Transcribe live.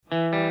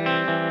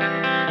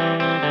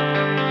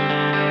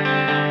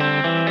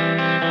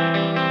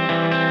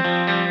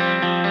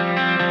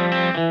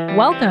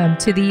Welcome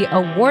to the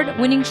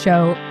award-winning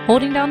show,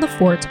 Holding Down the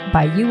Fort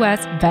by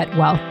U.S. Vet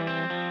Wealth.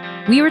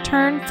 We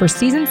return for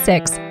Season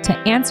 6 to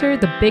answer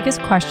the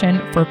biggest question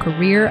for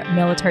career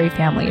military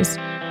families.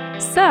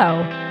 So,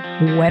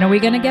 when are we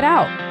going to get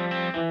out?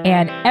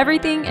 And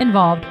everything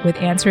involved with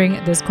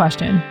answering this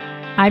question.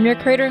 I'm your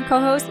creator and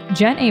co-host,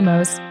 Jen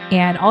Amos,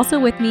 and also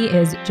with me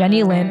is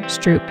Jenny Lynn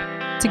Stroop.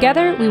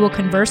 Together, we will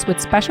converse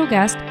with special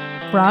guests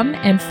from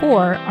and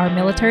for our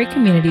military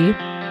community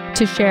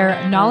to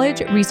share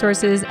knowledge,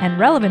 resources, and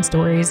relevant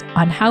stories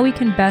on how we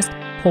can best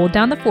hold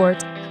down the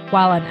fort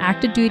while on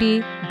active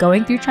duty,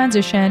 going through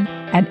transition,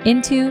 and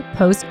into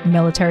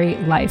post-military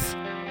life.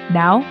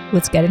 Now,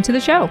 let's get into the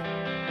show.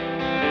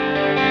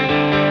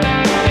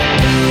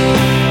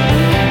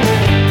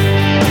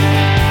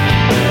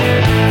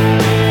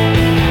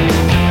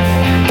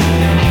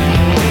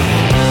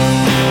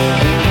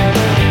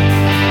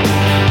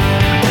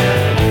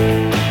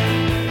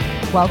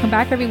 Welcome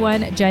back,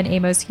 everyone. Jen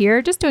Amos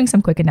here, just doing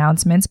some quick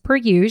announcements per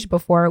usual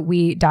before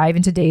we dive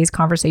into today's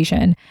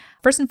conversation.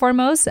 First and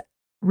foremost,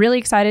 really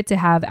excited to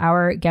have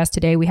our guest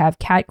today. We have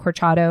Kat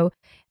Corchado,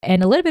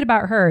 and a little bit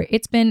about her.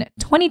 It's been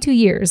 22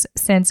 years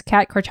since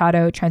Kat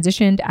Corchado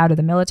transitioned out of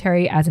the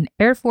military as an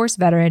Air Force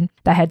veteran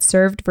that had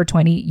served for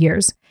 20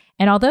 years.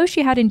 And although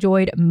she had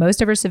enjoyed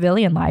most of her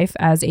civilian life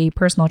as a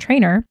personal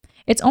trainer,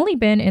 it's only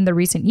been in the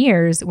recent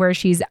years where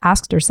she's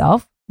asked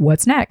herself,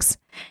 what's next?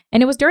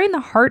 And it was during the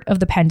heart of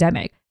the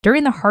pandemic,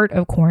 during the heart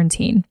of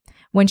quarantine,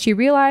 when she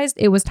realized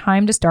it was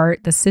time to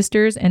start the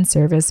Sisters in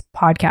Service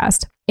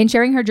podcast. In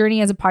sharing her journey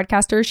as a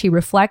podcaster, she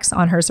reflects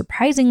on her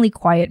surprisingly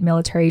quiet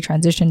military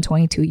transition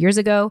 22 years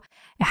ago,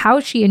 how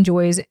she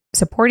enjoys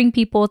supporting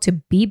people to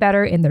be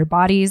better in their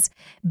bodies,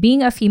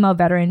 being a female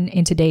veteran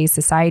in today's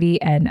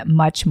society, and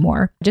much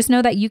more. Just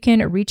know that you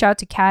can reach out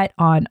to Kat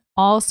on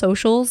all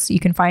socials. You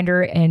can find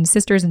her in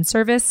Sisters in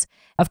Service.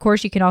 Of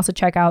course, you can also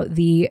check out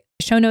the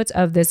show notes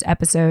of this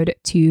episode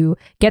to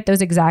get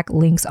those exact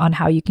links on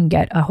how you can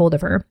get a hold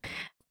of her.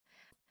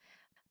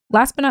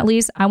 Last but not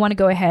least, I want to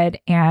go ahead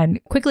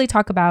and quickly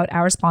talk about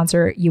our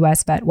sponsor,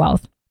 U.S. Vet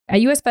Wealth.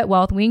 At U.S. Vet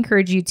Wealth, we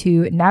encourage you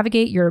to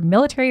navigate your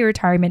military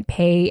retirement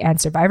pay and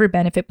survivor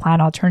benefit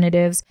plan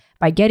alternatives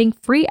by getting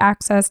free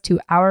access to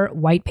our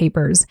white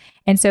papers.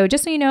 And so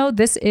just so you know,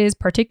 this is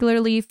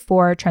particularly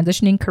for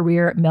transitioning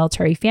career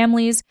military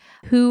families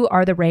who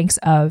are the ranks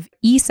of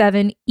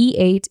E7,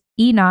 E8,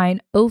 E9,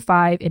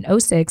 O5, and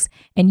O6,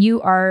 and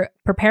you are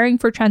preparing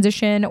for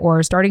transition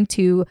or starting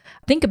to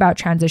think about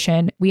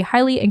transition. We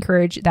highly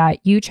encourage that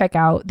you check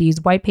out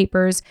these white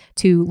papers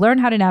to learn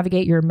how to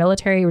navigate your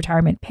military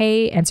retirement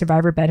pay and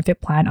survivor benefit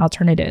plan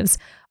alternatives.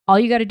 All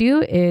you got to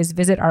do is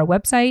visit our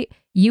website,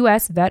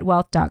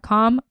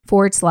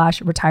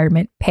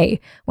 usvetwealth.com/retirement pay.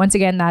 Once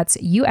again, that's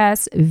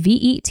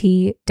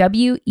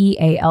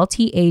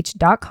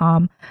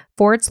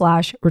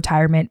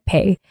usvetwealth.com/retirement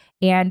pay.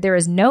 And there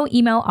is no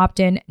email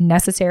opt-in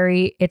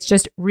necessary. It's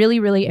just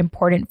really, really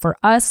important for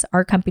us,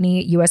 our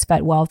company, US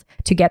Vet Wealth,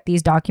 to get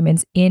these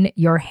documents in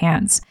your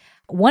hands.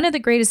 One of the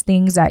greatest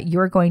things that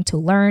you're going to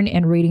learn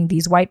in reading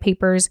these white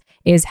papers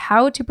is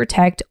how to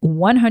protect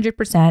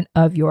 100%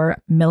 of your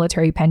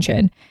military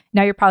pension.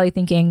 Now you're probably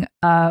thinking,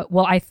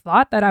 well, I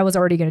thought that I was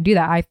already going to do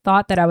that. I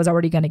thought that I was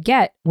already going to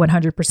get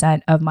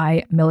 100% of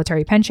my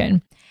military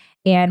pension.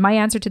 And my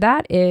answer to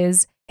that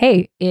is,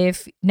 hey,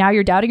 if now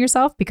you're doubting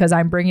yourself because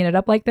I'm bringing it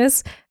up like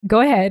this,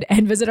 go ahead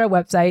and visit our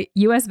website,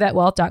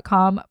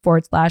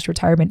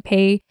 usvetwealth.com/retirement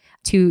pay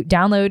to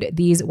download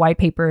these white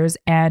papers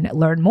and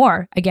learn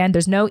more. Again,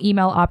 there's no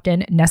email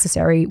opt-in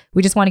necessary.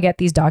 We just want to get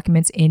these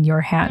documents in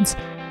your hands.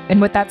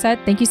 And with that said,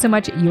 thank you so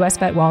much, US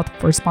Vet Wealth,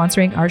 for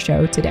sponsoring our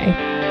show today.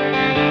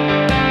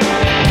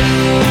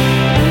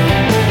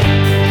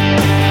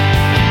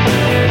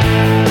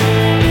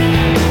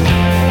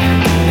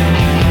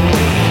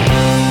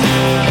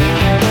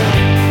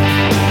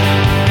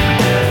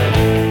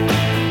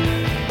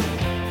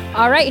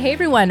 All right. Hey,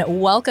 everyone.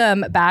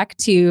 Welcome back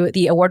to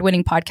the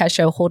award-winning podcast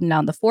show, Holding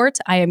Down the Fort.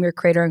 I am your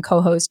creator and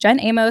co-host, Jen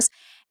Amos.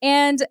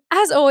 And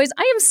as always,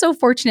 I am so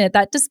fortunate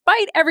that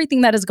despite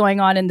everything that is going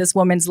on in this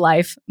woman's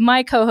life,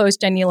 my co-host,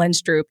 Jenny Lynn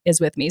Stroop,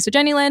 is with me. So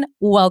Jenny Lynn,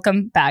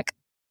 welcome back.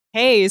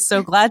 Hey,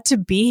 so glad to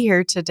be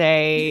here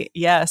today.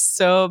 Yes,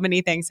 so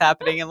many things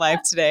happening in life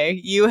today.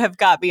 You have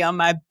got me on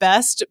my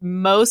best,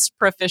 most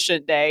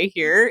proficient day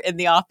here in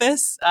the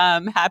office.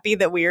 I'm happy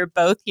that we are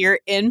both here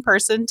in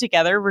person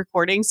together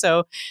recording.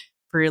 So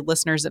for your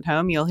listeners at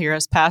home, you'll hear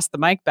us pass the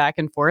mic back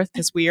and forth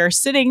because we are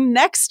sitting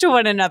next to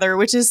one another,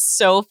 which is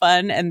so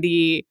fun and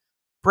the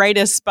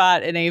brightest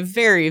spot in a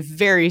very,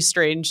 very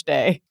strange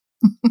day.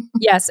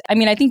 Yes. I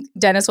mean, I think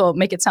Dennis will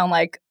make it sound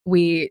like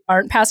we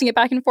aren't passing it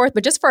back and forth,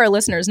 but just for our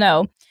listeners,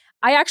 no.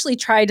 I actually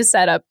tried to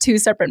set up two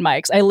separate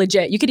mics.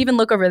 You could even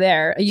look over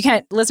there.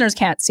 Listeners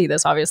can't see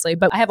this, obviously,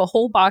 but I have a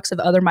whole box of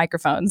other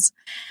microphones,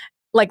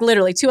 like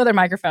literally two other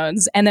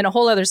microphones, and then a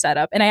whole other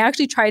setup. And I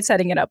actually tried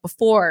setting it up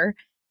before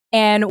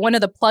and one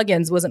of the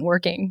plugins wasn't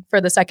working for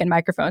the second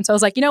microphone. So I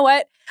was like, you know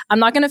what? I'm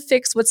not going to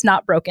fix what's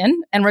not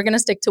broken, and we're going to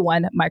stick to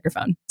one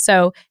microphone.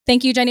 So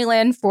thank you, Jenny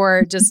Lynn,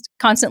 for just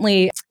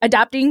constantly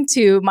adapting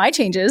to my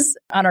changes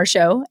on our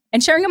show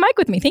and sharing a mic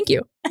with me. Thank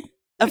you.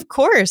 Of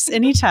course,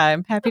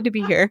 anytime. Happy to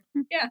be here.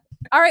 Yeah.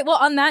 All right. Well,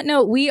 on that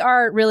note, we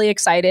are really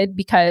excited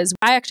because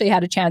I actually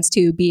had a chance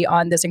to be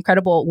on this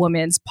incredible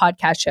woman's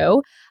podcast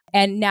show.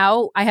 And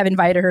now I have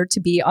invited her to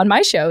be on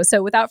my show.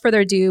 So without further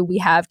ado, we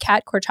have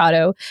Kat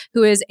Corchado,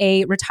 who is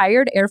a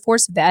retired Air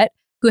Force vet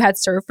who had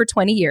served for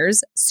 20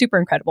 years. Super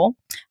incredible.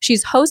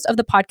 She's host of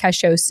the podcast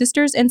show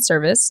Sisters in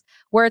Service,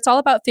 where it's all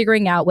about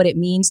figuring out what it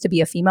means to be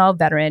a female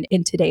veteran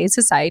in today's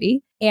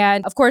society.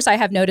 And of course, I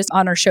have noticed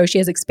on our show, she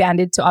has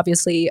expanded to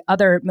obviously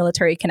other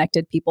military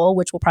connected people,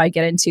 which we'll probably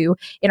get into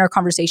in our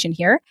conversation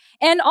here.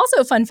 And also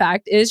a fun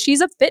fact is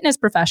she's a fitness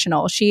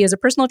professional. She is a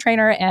personal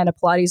trainer and a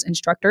Pilates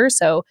instructor.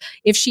 So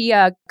if she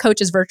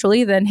coaches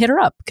virtually, then hit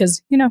her up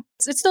because, you know,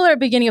 it's still the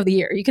beginning of the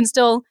year. You can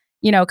still,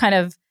 you know, kind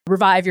of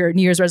revive your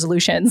New Year's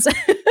resolutions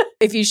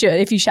if you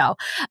shall.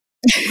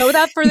 But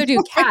without further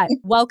ado, Kat,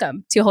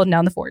 welcome to Holding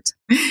Down the Fort.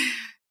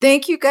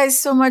 Thank you guys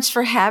so much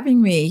for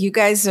having me. You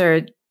guys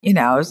are, you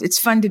know, it's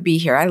fun to be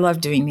here. I love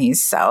doing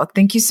these. So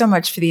thank you so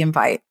much for the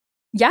invite.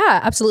 Yeah,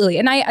 absolutely.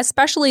 And I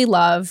especially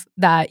love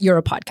that you're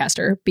a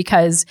podcaster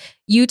because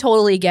you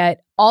totally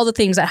get all the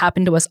things that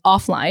happened to us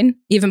offline,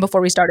 even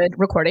before we started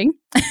recording.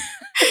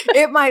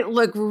 It might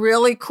look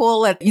really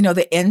cool at, you know,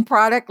 the end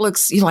product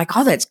looks, you're like,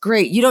 oh, that's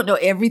great. You don't know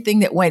everything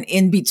that went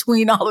in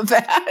between all of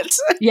that.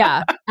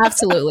 Yeah,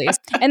 absolutely.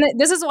 And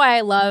this is why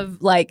I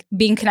love like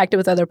being connected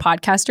with other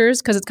podcasters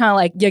because it's kind of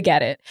like, you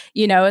get it.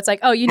 You know, it's like,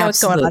 oh, you know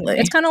Absolutely. What's going on.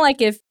 It's kind of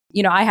like if,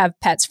 you know, I have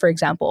pets, for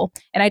example,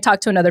 and I talk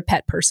to another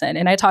pet person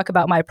and I talk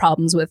about my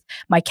problems with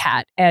my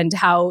cat and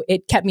how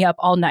it kept me up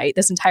all night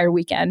this entire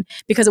weekend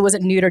because it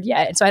wasn't neutered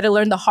yet. And so I had to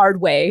learn the hard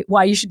way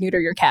why you should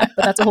neuter your cat.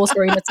 But that's a whole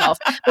story in itself.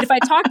 But if I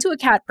talk to a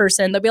cat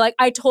person, they'll be like,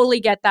 I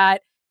totally get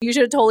that. You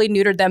should have totally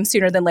neutered them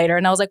sooner than later.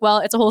 And I was like, well,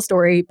 it's a whole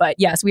story. But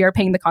yes, we are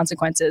paying the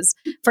consequences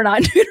for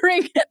not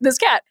neutering this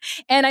cat.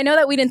 And I know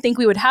that we didn't think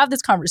we would have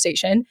this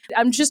conversation.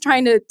 I'm just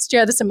trying to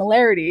share the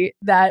similarity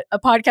that a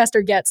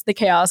podcaster gets the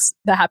chaos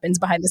that happens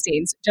behind the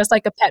scenes, just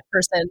like a pet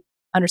person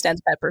understands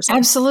a pet person.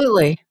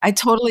 Absolutely. I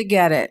totally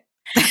get it.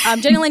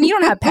 Jenny Lynn, you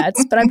don't have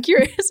pets, but I'm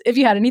curious if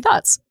you had any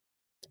thoughts.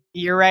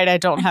 You're right. I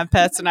don't have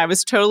pets. And I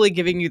was totally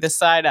giving you the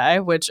side eye,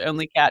 which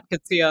only Kat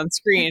could see on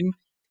screen.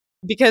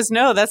 Because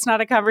no, that's not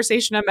a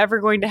conversation I'm ever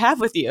going to have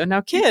with you.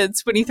 Now,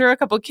 kids, when you throw a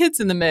couple kids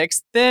in the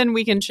mix, then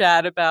we can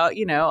chat about,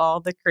 you know,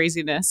 all the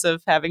craziness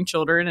of having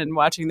children and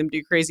watching them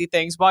do crazy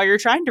things while you're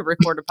trying to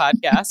record a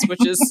podcast, which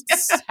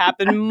has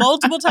happened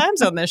multiple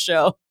times on this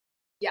show.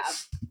 Yeah,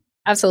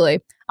 absolutely.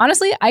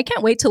 Honestly, I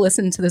can't wait to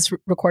listen to this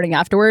recording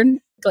afterward.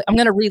 I'm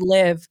going to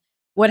relive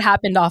what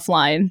happened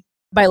offline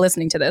by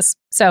listening to this.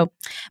 So,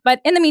 but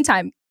in the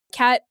meantime,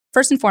 Kat,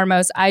 first and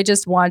foremost, I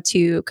just want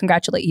to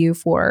congratulate you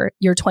for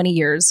your 20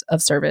 years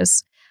of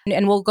service.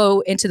 And we'll go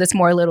into this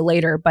more a little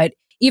later, but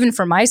even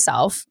for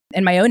myself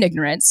and my own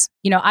ignorance,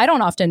 you know, I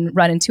don't often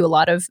run into a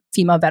lot of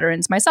female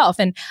veterans myself.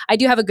 And I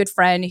do have a good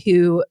friend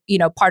who, you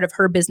know, part of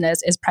her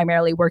business is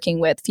primarily working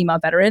with female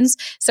veterans.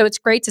 So it's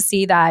great to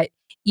see that,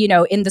 you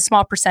know, in the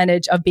small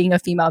percentage of being a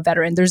female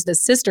veteran, there's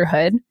this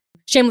sisterhood.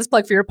 Shameless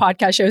plug for your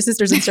podcast show,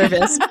 Sisters in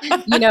Service,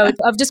 you know,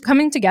 of just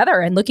coming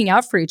together and looking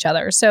out for each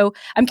other. So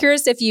I'm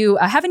curious if you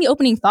have any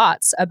opening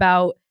thoughts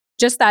about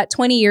just that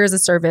 20 years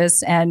of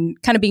service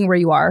and kind of being where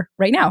you are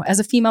right now as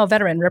a female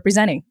veteran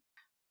representing.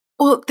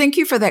 Well, thank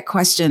you for that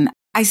question.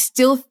 I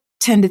still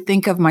tend to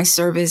think of my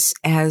service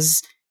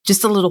as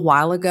just a little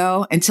while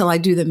ago until I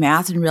do the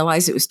math and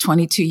realize it was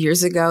 22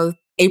 years ago.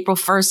 April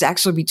 1st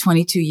actually be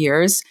 22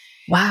 years.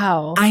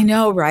 Wow. I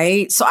know,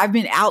 right? So I've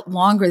been out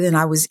longer than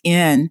I was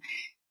in.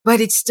 But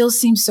it still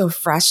seems so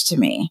fresh to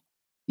me.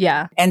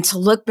 Yeah. And to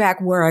look back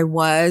where I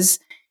was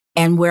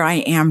and where I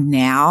am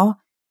now,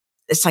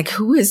 it's like,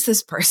 who is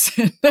this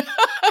person?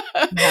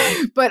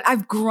 Yeah. But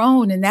I've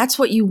grown, and that's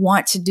what you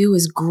want to do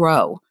is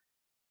grow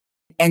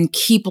and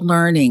keep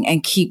learning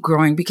and keep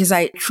growing. Because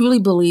I truly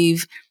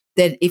believe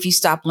that if you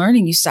stop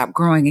learning, you stop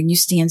growing and you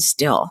stand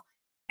still.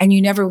 And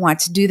you never want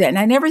to do that. And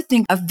I never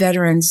think of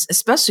veterans,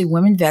 especially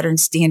women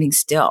veterans, standing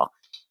still.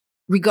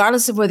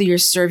 Regardless of whether you're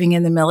serving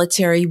in the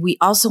military, we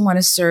also want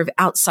to serve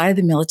outside of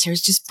the military.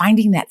 It's just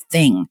finding that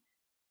thing,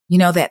 you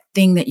know, that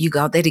thing that you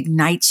go, that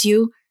ignites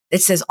you,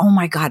 that says, oh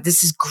my God,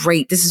 this is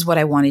great. This is what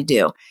I want to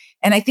do.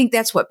 And I think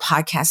that's what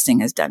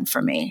podcasting has done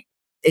for me.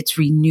 It's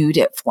renewed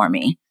it for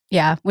me.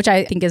 Yeah, which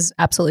I think is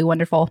absolutely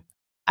wonderful.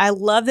 I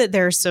love that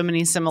there are so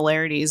many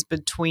similarities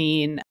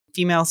between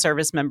female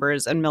service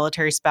members and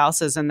military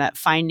spouses and that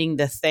finding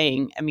the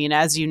thing. I mean,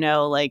 as you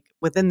know, like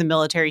within the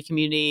military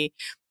community,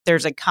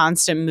 there's a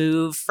constant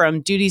move from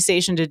duty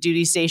station to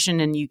duty station,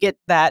 and you get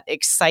that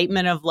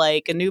excitement of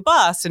like a new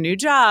boss, a new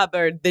job,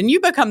 or then you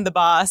become the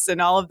boss and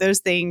all of those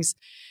things.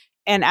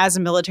 And as a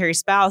military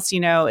spouse, you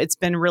know, it's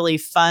been really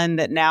fun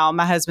that now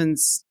my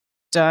husband's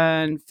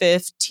done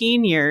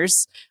 15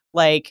 years.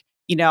 Like,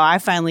 you know, I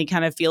finally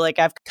kind of feel like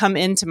I've come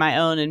into my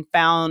own and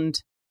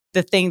found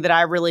the thing that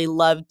I really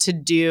love to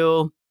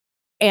do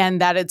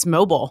and that it's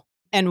mobile.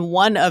 And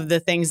one of the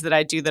things that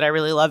I do that I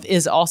really love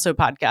is also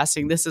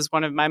podcasting. This is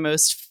one of my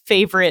most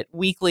favorite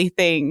weekly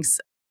things.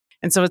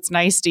 And so it's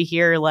nice to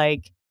hear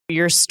like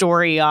your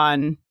story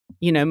on,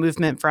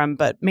 movement from,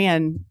 but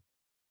man,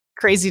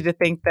 crazy to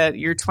think that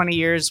your 20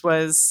 years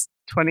was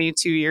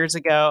 22 years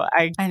ago.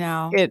 I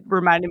know. It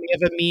reminded me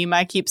of a meme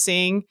I keep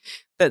seeing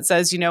that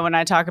says, when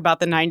I talk about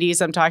the 90s,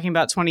 I'm talking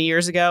about 20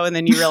 years ago. And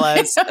then you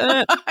realize,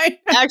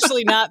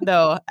 actually not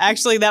though.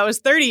 Actually, that was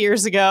 30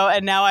 years ago.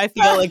 And now I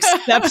feel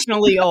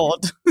exceptionally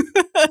old.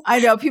 I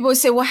know. People would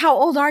say, well, how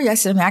old are you? I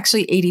said, I'm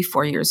actually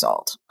 84 years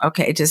old.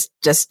 Okay. Just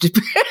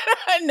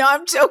no,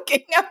 I'm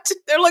joking.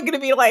 They're looking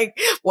at me like,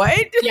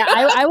 what? Yeah.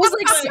 I was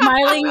like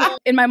smiling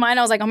in my mind.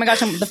 I was like, oh my gosh,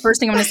 the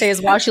first thing I'm going to say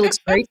is, wow, she looks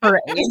great for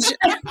her age.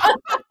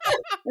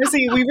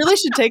 See, we really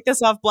should take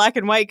this off black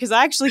and white because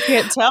I actually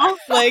can't tell.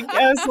 Like,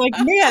 I was like,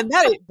 man,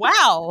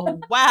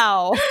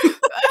 wow.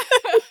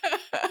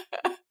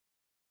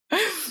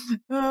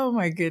 Oh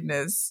my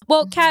goodness.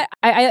 Well, Kat,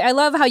 I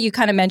love how you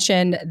kind of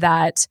mentioned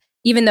that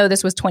even though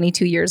this was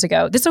 22 years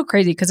ago, this is so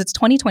crazy because it's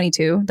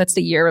 2022. That's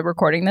the year of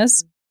recording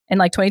this. And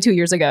like 22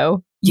 years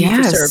ago,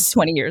 you served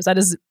 20 years. That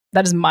is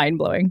mind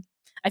blowing.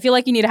 I feel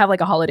like you need to have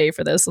like a holiday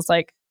for this. It's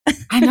like,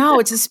 I know,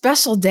 it's a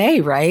special day,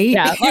 right?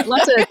 Yeah,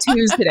 lots of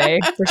twos today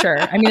for sure.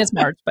 I mean, it's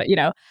March, but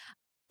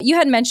you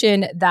had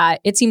mentioned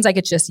that it seems like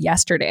it's just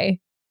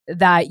yesterday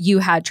that you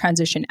had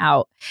transitioned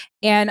out.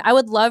 And I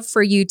would love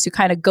for you to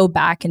kind of go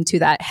back into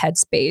that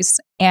headspace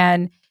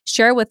and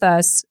share with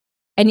us,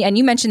 and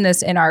you mentioned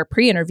this in our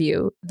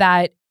pre-interview,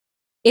 that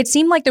it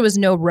seemed like there was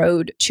no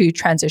road to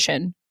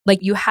transition.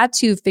 Like you had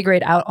to figure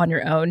it out on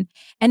your own.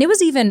 And it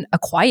was even a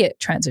quiet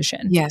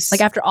transition. Yes.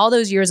 Like after all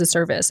those years of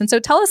service. And so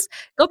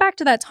go back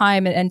to that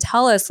time and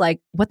tell us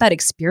like what that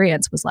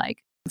experience was like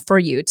for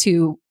you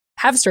to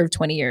have served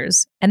 20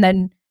 years and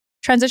then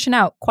transition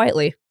out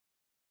quietly.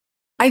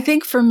 I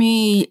think for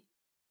me,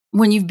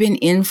 when you've been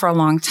in for a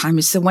long time,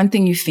 it's the one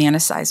thing you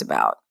fantasize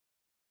about,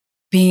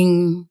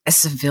 being a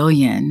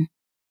civilian.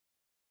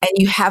 And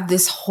you have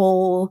this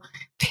whole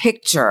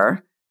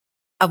picture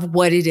of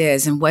what it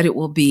is and what it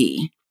will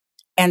be.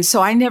 And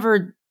so I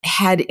never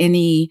had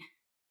any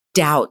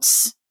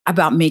doubts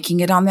about making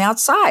it on the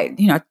outside.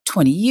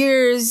 20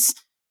 years,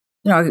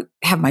 I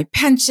have my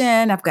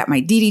pension, I've got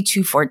my DD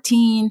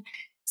 214.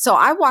 So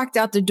I walked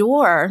out the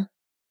door,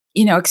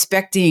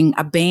 expecting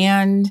a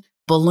band,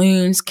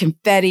 balloons,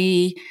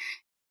 confetti,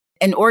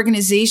 and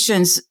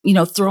organizations,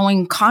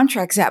 throwing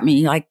contracts at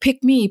me, like,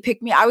 pick me.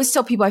 I always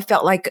tell people I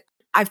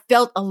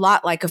felt a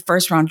lot like a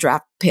first round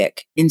draft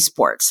pick in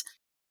sports.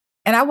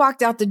 And I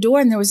walked out the door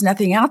and there was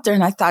nothing out there.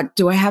 And I thought,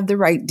 do I have the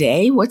right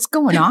day? What's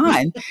going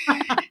on?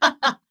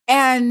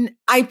 And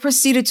I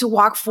proceeded to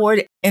walk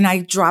forward and I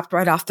dropped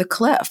right off the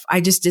cliff.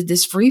 I just did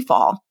this free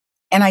fall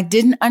and I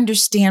didn't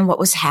understand what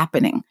was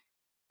happening.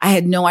 I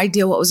had no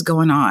idea what was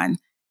going on.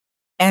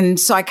 And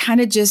so I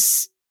kind of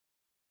just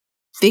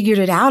figured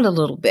it out a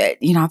little bit.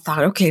 I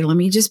thought, okay, let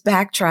me just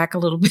backtrack a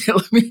little bit.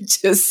 Let me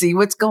just see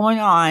what's going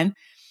on.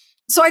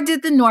 So I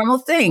did the normal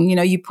thing.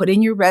 You put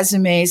in your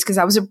resumes because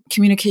I was a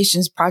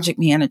communications project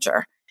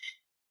manager.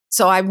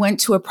 So I went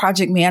to a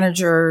project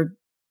manager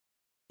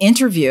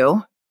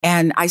interview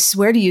and I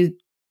swear to you,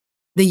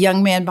 the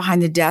young man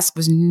behind the desk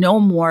was no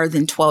more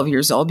than 12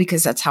 years old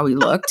because that's how he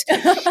looked.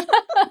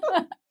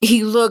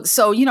 He looked,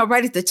 so,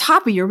 right at the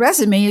top of your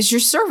resume is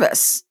your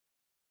service,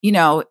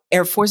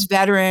 Air Force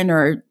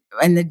veteran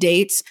and the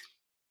dates.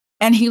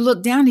 And he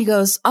looked down, he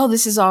goes, oh,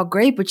 this is all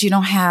great, but you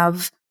don't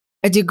have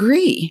a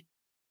degree.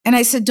 And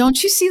I said,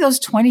 don't you see those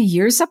 20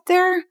 years up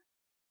there?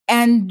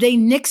 And they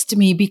nixed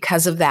me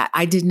because of that.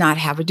 I did not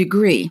have a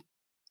degree.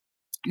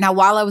 Now,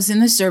 while I was in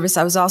the service,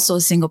 I was also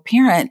a single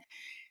parent.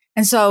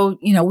 And so,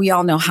 we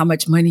all know how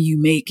much money you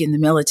make in the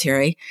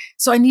military.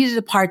 So I needed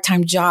a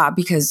part-time job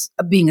because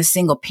of being a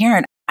single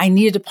parent. I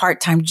needed a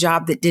part-time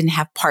job that didn't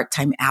have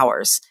part-time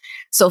hours.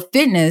 So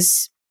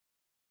fitness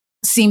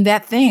seemed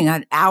that thing,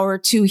 an hour or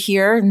two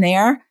here and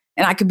there,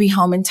 and I could be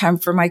home in time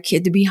for my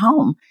kid to be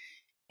home.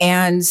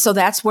 And so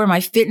that's where my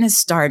fitness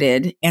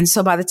started. And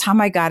so by the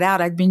time I got out,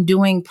 I'd been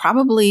doing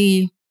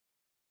probably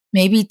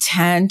maybe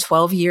 10,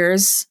 12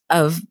 years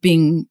of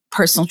being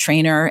personal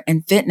trainer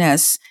and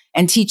fitness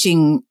and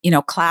teaching,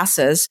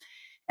 classes.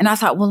 And I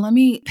thought, well, let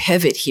me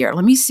pivot here.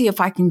 Let me see if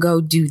I can go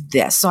do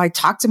this. So I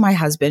talked to my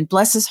husband,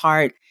 bless his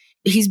heart.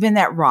 He's been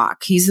that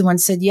rock. He's the one who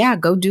said, yeah,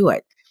 go do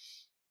it.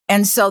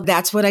 And so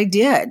that's what I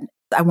did.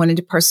 I went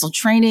into personal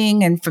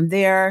training. And from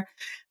there,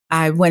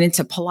 I went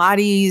into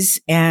Pilates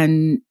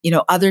and,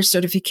 other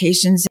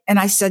certifications. And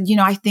I said,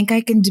 I think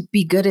I can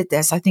be good at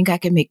this. I think I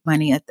can make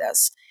money at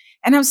this.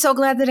 And I'm so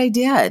glad that I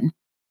did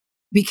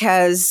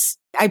because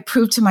I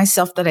proved to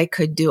myself that I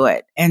could do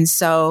it. And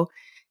so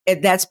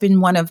that's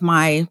been one of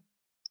my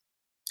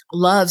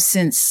loves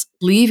since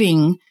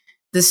leaving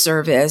the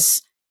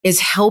service is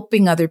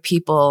helping other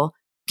people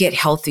get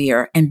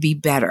healthier and be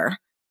better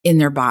in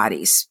their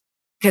bodies.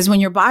 Because when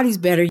your body's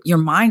better, your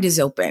mind is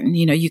open.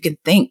 You can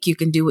think, you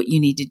can do what you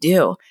need to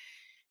do.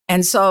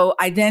 And so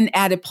I then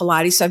added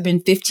Pilates. So I've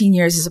been 15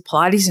 years as a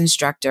Pilates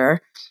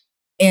instructor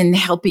in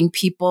helping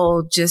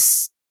people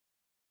just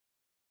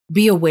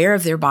be aware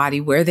of their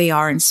body, where they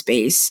are in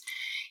space.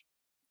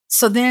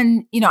 So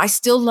then, I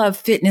still love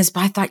fitness, but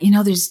I thought,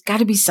 there's got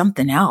to be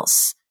something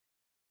else.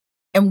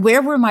 And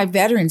where were my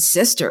veteran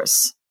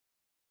sisters?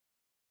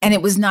 And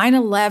it was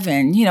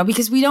 9/11,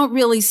 because we don't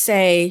really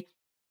say,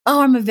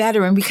 oh, I'm a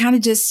veteran. We kind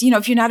of just,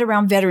 if you're not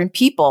around veteran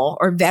people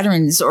or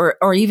veterans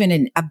or even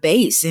in a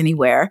base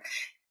anywhere,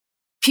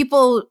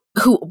 people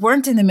who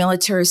weren't in the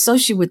military,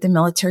 associated with the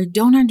military,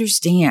 don't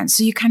understand.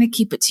 So you kind of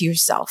keep it to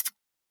yourself.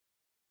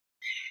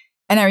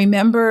 And I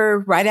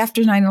remember right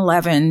after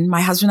 9/11,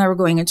 my husband and I were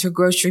going into a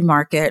grocery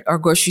market or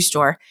grocery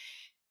store.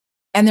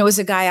 And there was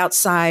a guy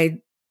outside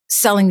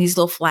selling these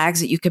little flags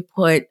that you could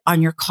put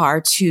on your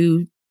car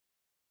to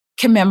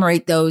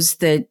commemorate those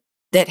that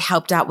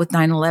helped out with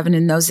 9/11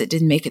 and those that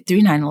didn't make it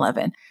through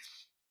 9/11.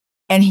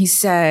 And he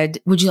said,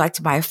 would you like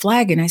to buy a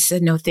flag? And I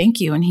said, no, thank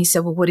you. And he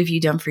said, well, what have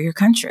you done for your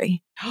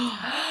country?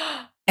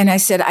 And I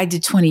said, I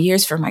did 20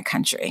 years for my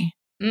country.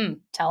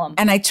 Tell him.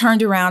 And I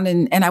turned around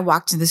and I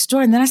walked to the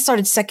store, and then I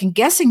started second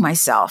guessing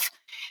myself.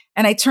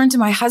 And I turned to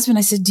my husband.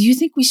 I said, do you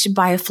think we should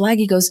buy a flag?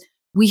 He goes,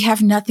 we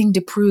have nothing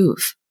to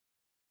prove.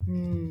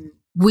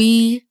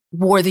 We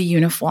wore the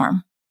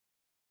uniform.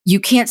 You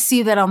can't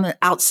see that on the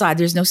outside.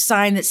 There's no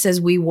sign that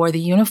says we wore the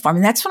uniform.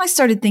 And that's when I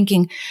started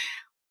thinking,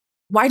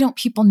 why don't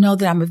people know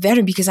that I'm a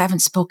veteran? Because I haven't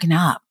spoken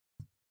up.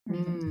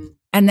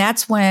 And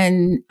that's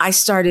when I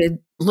started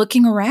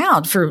looking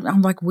around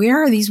I'm like,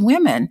 where are these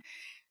women?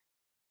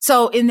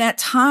 So in that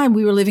time,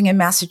 we were living in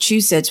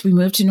Massachusetts. We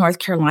moved to North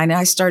Carolina.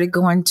 I started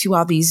going to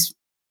all these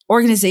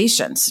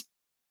organizations,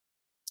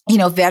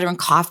 veteran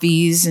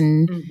coffees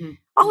and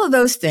all of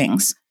those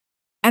things.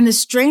 And the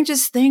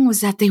strangest thing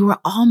was that they were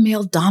all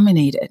male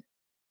dominated.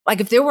 Like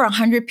if there were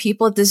 100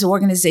 people at this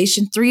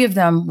organization, 3 of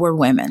them were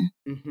women.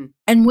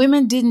 And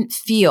women didn't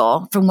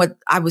feel, from what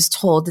I was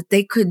told, that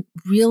they could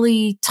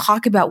really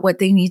talk about what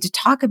they need to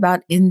talk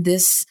about in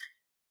this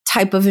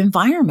type of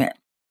environment.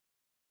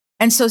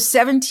 And so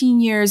 17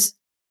 years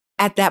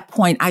at that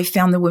point, I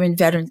found the Women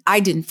Veterans. I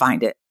didn't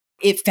find it.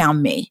 It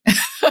found me,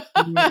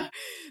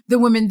 the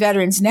Women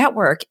Veterans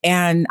Network.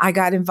 And I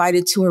got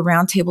invited to a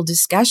roundtable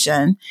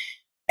discussion.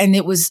 And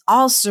it was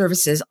all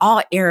services,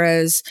 all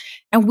eras.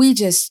 And we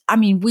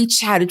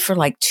chatted for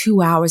like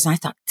 2 hours. And I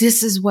thought,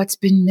 this is what's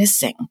been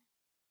missing.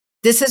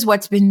 This is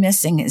what's been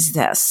missing is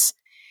this.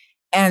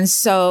 And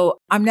so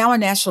I'm now a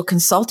national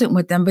consultant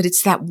with them, but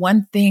it's that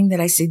one thing that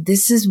I say,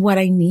 this is what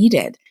I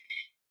needed.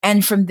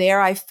 And from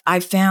there, I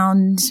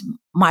found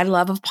my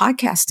love of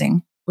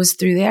podcasting was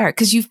through there,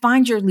 because you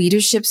find your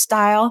leadership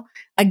style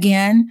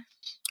again,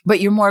 but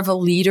you're more of a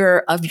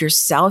leader of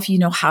yourself. You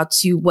know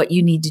what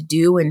you need to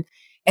do, and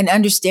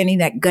understanding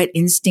that gut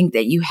instinct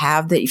that you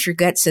have, that if your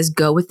gut says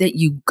go with it,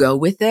 you go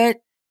with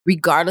it,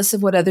 regardless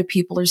of what other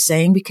people are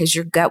saying, because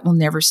your gut will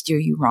never steer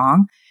you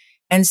wrong.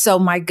 And so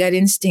my gut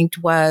instinct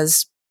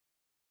was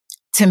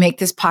to make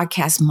this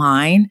podcast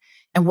mine,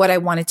 and what I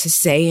wanted to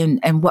say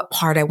and what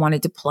part I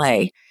wanted to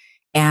play.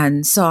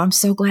 And so I'm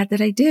so glad that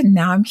I did.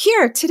 Now I'm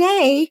here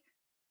today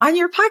on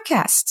your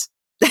podcast.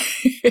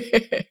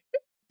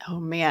 Oh,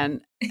 man.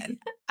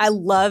 I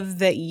love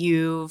that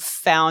you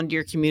found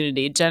your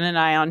community. Jen and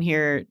I on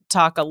here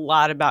talk a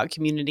lot about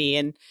community.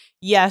 And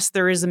yes,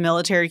 there is a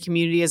military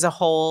community as a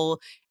whole,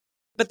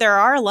 but there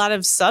are a lot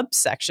of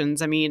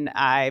subsections. I mean,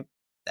 I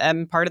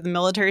am part of the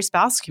military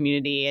spouse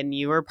community, and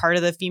you are part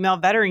of the female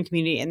veteran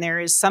community. And there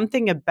is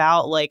something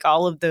about like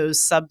all of those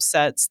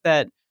subsets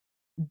that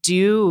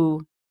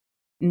do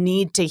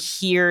need to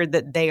hear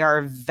that they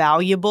are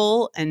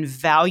valuable and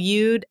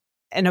valued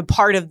and a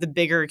part of the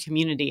bigger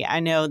community.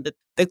 I know that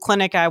the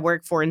clinic I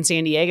work for in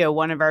San Diego,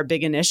 one of our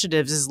big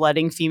initiatives is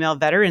letting female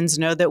veterans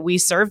know that we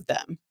serve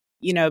them,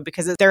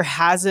 because there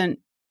hasn't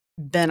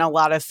been a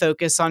lot of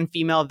focus on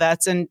female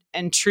vets.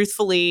 And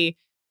truthfully,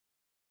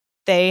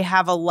 they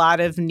have a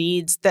lot of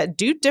needs that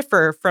do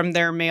differ from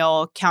their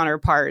male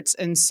counterparts.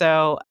 And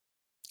so,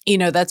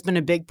 that's been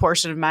a big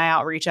portion of my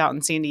outreach out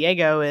in San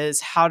Diego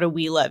is how do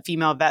we let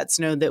female vets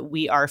know that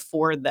we are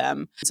for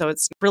them? So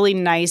it's really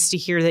nice to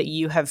hear that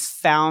you have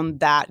found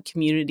that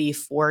community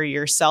for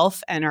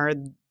yourself and are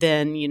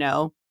then,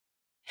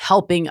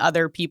 helping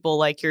other people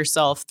like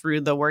yourself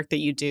through the work that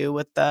you do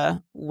with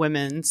the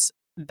Women's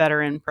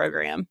Veteran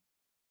Program.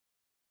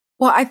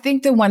 Well, I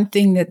think the one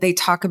thing that they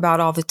talk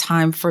about all the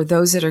time for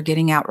those that are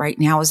getting out right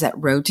now is that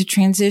road to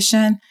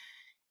transition.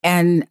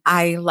 And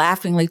I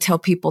laughingly tell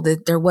people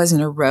that there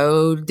wasn't a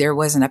road, there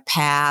wasn't a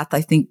path.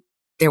 I think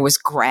there was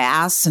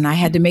grass, and I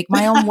had to make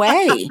my own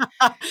way.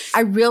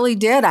 I really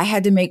did. I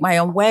had to make my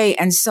own way.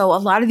 And so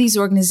a lot of these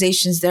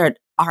organizations that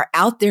are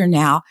out there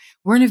now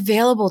weren't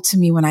available to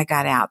me when I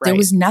got out. Right. There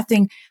was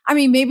nothing. I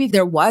mean, maybe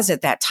there was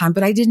at that time,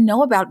 but I didn't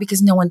know about it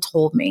because no one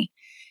told me.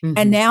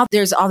 And now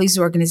there's all these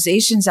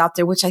organizations out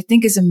there, which I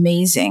think is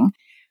amazing.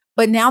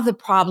 But now the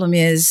problem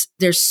is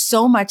there's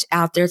so much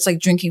out there. It's like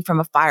drinking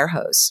from a fire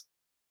hose.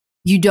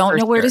 You don't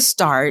know where to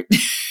start.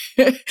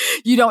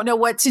 you don't know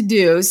what to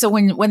do. So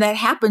when that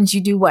happens,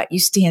 you do what? You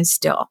stand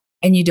still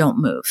and you don't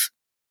move.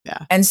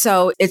 Yeah. And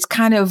so it's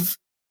kind of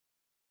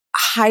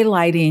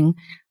highlighting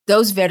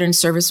those veteran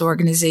service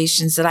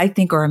organizations that I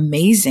think are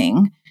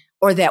amazing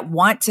or that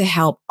want to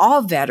help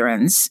all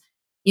veterans,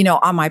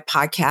 on my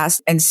podcast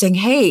and saying,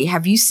 hey,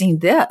 have you seen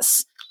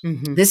this?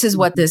 Mm-hmm. This is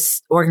what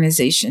this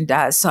organization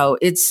does. So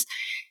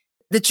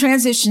the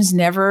transition's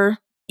never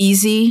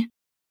easy.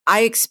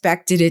 I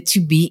expected it to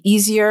be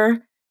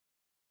easier.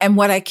 And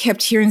what I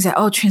kept hearing is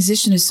that,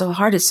 transition is so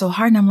hard. It's so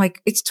hard. And I'm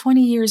like, it's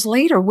 20 years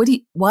later. What?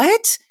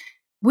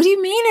 What do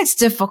you mean it's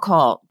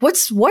difficult?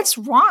 What's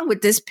wrong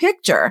with this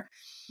picture?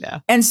 Yeah.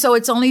 And so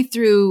it's only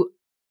through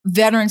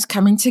veterans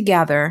coming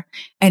together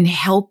and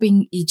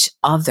helping each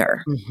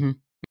other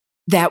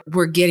that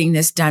we're getting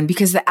this done,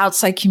 because the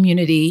outside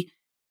community,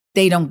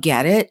 they don't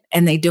get it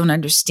and they don't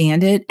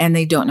understand it and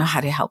they don't know how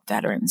to help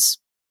veterans.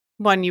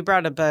 One, you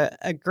brought up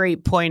a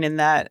great point in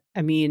that.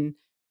 I mean,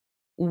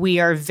 we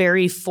are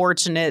very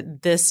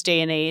fortunate this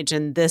day and age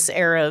and this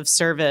era of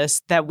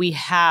service that we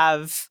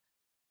have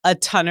a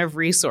ton of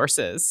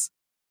resources.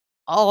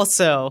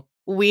 Also,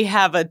 we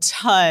have a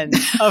ton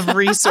of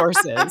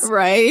resources.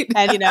 Right.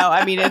 And,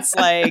 it's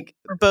like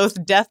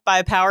both death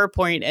by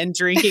PowerPoint and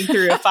drinking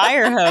through a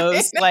fire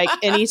hose. Like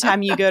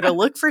anytime you go to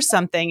look for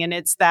something, and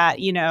it's that,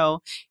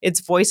 it's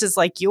voices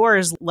like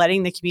yours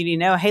letting the community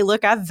know, hey,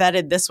 look, I've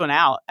vetted this one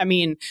out. I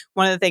mean,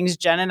 one of the things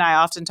Jen and I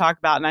often talk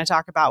about, and I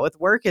talk about with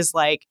work, is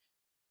like,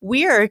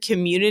 we are a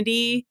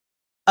community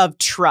of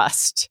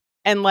trust.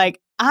 And like,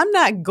 I'm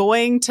not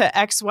going to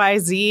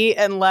XYZ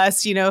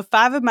unless,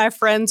 5 of my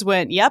friends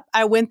went, yep,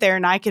 I went there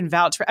and I can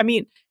vouch for. I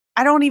mean,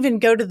 I don't even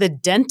go to the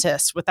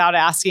dentist without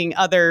asking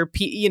other,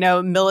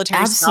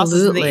 military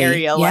spouses in the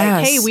area. Yes.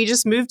 Like, hey, we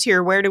just moved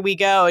here. Where do we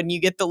go? And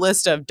you get the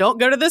list of, don't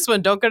go to this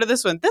one. Don't go to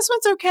this one. This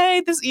one's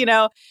okay.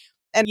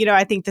 And,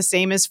 I think the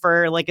same is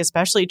for like,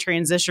 especially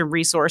transition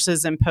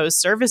resources and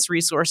post-service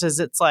resources.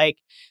 It's like,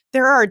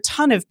 there are a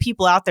ton of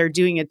people out there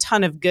doing a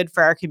ton of good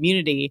for our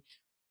community.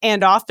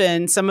 And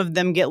often some of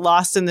them get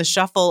lost in the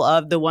shuffle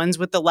of the ones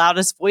with the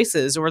loudest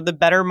voices or the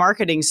better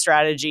marketing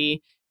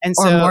strategy. And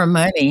so, or more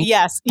money.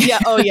 Yes. Yeah.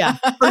 Oh yeah,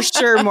 for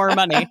sure. More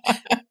money.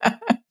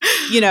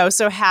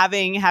 So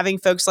having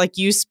folks like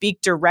you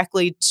speak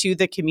directly to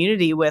the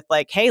community with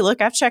like, hey, look,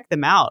 I've checked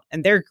them out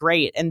and they're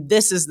great. And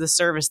this is the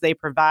service they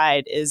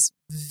provide is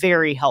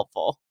very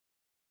helpful.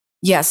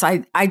 Yes.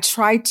 I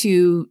try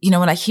to,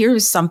 when I hear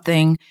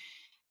something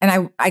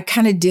and I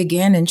kind of dig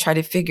in and try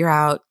to figure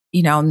out,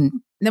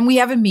 then we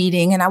have a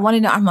meeting and I want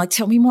to know, I'm like,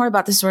 tell me more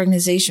about this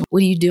organization.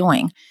 What are you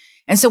doing?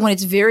 And so when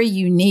it's very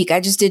unique, I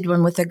just did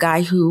one with a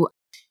guy who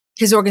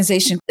his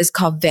organization is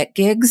called Vet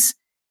Gigs.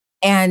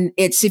 And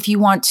it's if you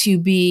want to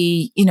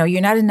be,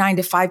 you're not a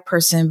 9-to-5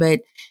 person,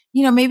 but,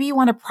 maybe you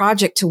want a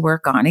project to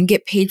work on and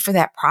get paid for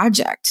that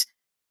project.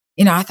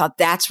 I thought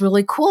that's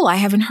really cool. I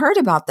haven't heard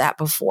about that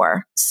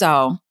before.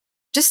 So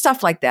just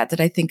stuff like that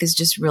I think is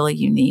just really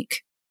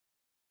unique.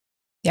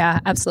 Yeah,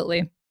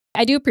 absolutely.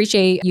 I do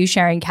appreciate you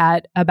sharing,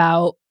 Kat,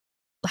 about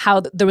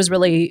how there was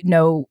really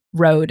no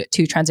road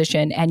to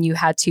transition and you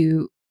had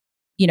to,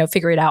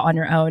 figure it out on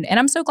your own. And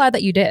I'm so glad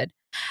that you did,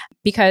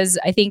 because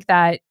I think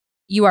that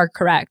you are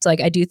correct. Like,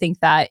 I do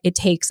think that it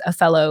takes a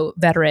fellow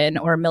veteran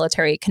or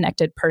military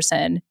connected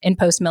person in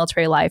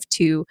post-military life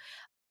to,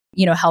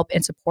 help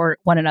and support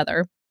one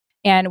another.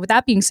 And with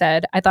that being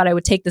said, I thought I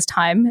would take this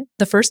time,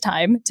 the first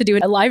time, to do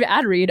a live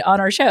ad read on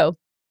our show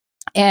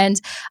and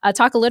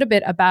talk a little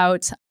bit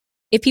about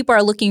if people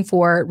are looking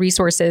for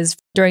resources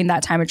during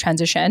that time of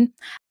transition.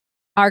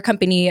 Our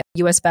company,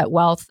 US Vet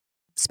Wealth,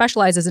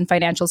 specializes in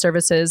financial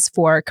services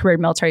for career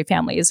military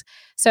families.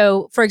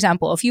 So, for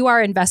example, if you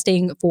are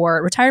investing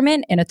for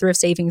retirement in a thrift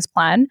savings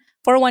plan,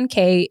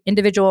 401k,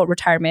 individual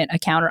retirement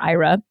account or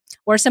IRA,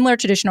 or similar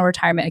traditional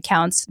retirement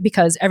accounts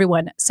because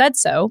everyone said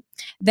so,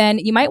 then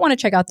you might want to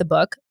check out the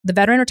book, The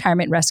Veteran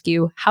Retirement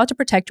Rescue: How to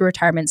Protect Your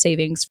Retirement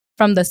Savings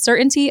from the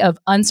Certainty of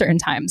Uncertain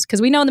Times.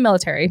 Because we know in the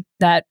military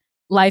that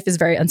life is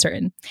very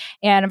uncertain.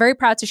 And I'm very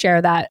proud to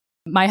share that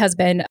my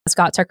husband,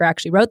 Scott Tucker,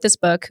 actually wrote this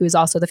book, who's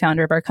also the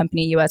founder of our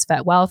company, US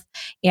Vet Wealth,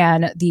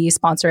 and the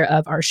sponsor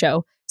of our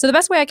show. So the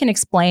best way I can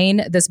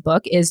explain this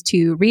book is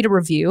to read a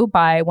review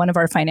by one of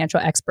our financial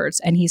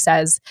experts. And he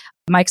says,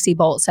 Mike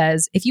Seabolt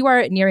says, if you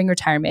are nearing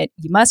retirement,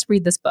 you must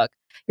read this book.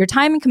 Your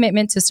time and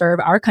commitment to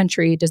serve our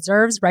country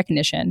deserves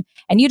recognition,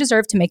 and you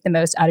deserve to make the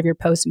most out of your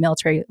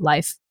post-military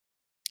life.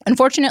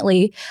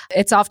 Unfortunately,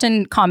 it's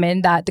often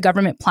common that the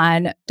government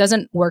plan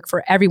doesn't work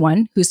for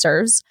everyone who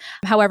serves.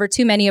 However,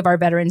 too many of our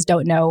veterans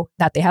don't know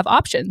that they have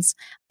options.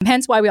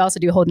 Hence why we also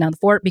do Hold Down the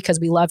Fort,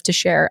 because we love to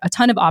share a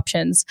ton of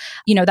options,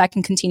 that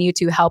can continue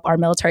to help our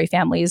military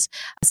families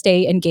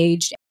stay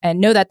engaged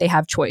and know that they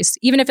have choice.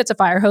 Even if it's a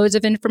fire hose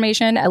of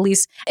information, at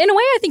least in a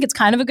way, I think it's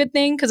kind of a good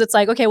thing, because it's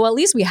like, okay, well, at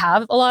least we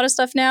have a lot of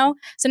stuff now.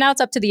 So now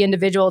it's up to the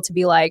individual to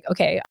be like,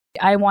 okay,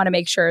 I want to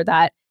make sure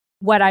that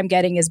what I'm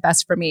getting is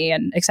best for me,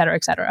 and et cetera,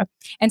 et cetera.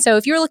 And so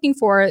if you're looking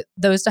for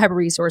those type of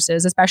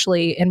resources,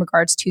 especially in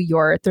regards to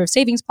your thrift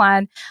savings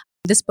plan,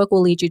 This book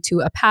will lead you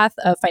to a path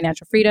of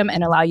financial freedom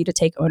and allow you to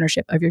take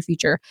ownership of your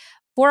future.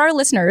 For our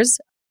listeners,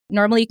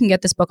 normally you can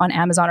get this book on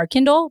Amazon or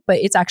Kindle, but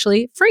it's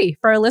actually free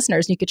for our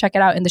listeners. You can check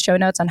it out in the show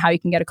notes on how you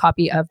can get a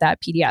copy of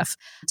that PDF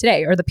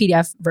today, or the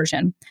PDF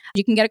version.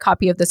 You can get a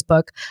copy of this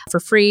book for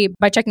free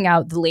by checking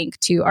out the link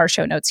to our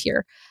show notes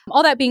here.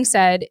 All that being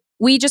said,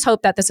 we just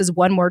hope that this is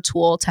one more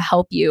tool to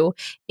help you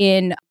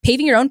in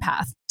paving your own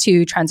path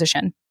to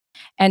transition.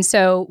 And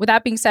so with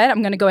that being said,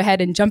 I'm going to go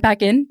ahead and jump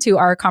back into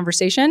our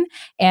conversation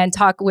and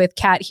talk with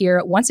Kat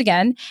here once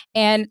again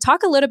and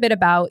talk a little bit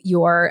about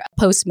your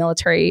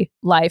post-military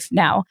life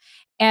now.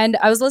 And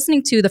I was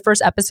listening to the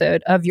first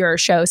episode of your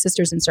show,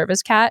 Sisters in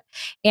Service, Kat,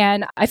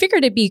 and I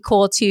figured it'd be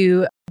cool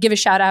to give a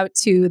shout out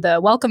to the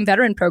Welcome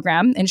Veteran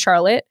Program in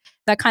Charlotte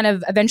that kind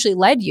of eventually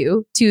led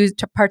you to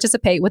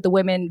participate with the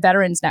Women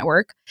Veterans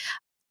Network.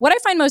 What I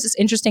find most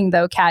interesting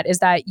though, Kat, is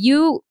that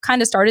you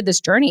kind of started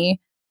this journey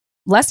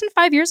less than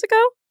 5 years ago.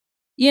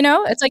 You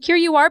know, it's like here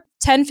you are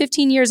 10,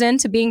 15 years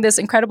into being this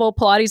incredible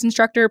Pilates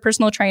instructor,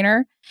 personal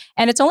trainer.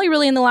 And it's only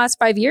really in the last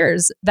 5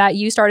 years that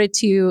you started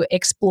to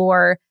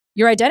explore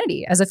your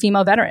identity as a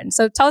female veteran.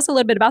 So tell us a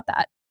little bit about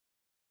that.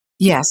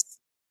 Yes.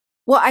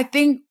 Well, I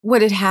think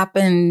what had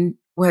happened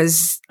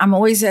was I'm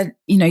always at,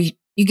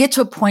 you get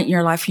to a point in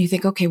your life and you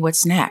think, okay,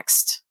 what's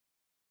next?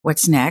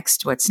 What's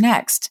next? What's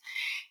next?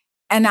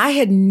 And I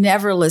had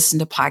never listened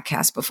to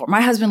podcasts before.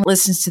 My husband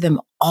listens to them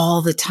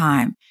all the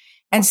time.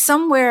 And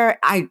somewhere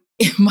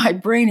in my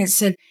brain, it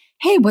said,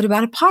 hey, what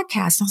about a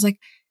podcast? And I was like,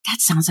 that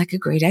sounds like a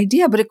great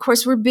idea. But of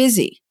course, we're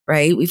busy,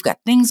 right? We've got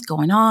things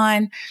going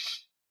on.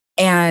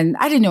 And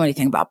I didn't know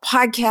anything about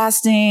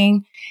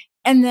podcasting.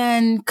 And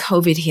then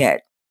COVID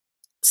hit.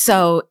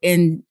 So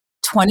in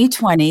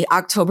 2020,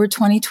 October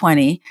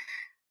 2020,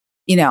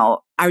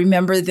 I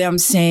remember them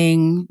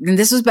saying, and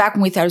this was back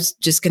when we thought it was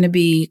just going to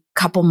be a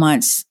couple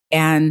months.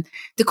 And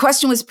the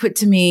question was put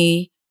to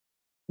me,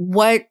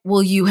 what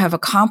will you have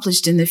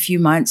accomplished in the few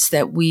months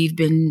that we've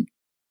been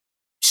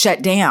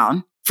shut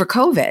down for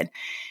COVID?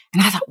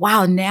 And I thought,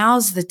 wow,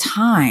 now's the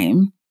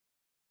time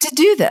to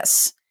do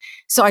this.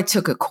 So I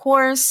took a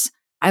course,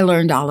 I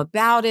learned all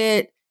about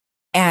it,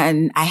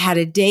 and I had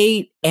a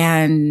date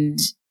and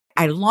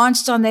I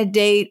launched on that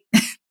date.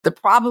 The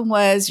problem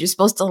was you're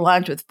supposed to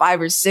launch with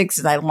 5 or 6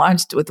 and I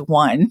launched with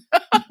 1.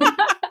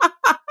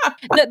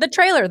 The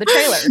trailer.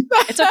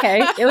 It's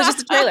okay. It was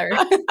just a trailer.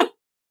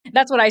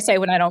 That's what I say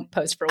when I don't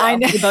post for a while.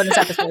 The bonus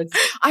episodes.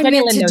 I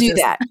meant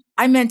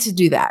to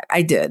do that.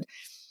 I did.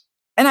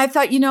 And I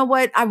thought, you know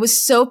what? I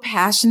was so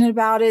passionate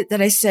about it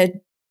that I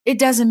said, it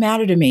doesn't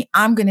matter to me.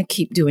 I'm going to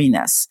keep doing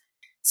this.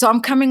 So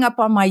I'm coming up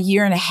on my 1.5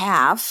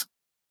 year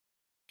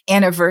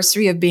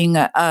anniversary of being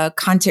a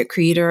content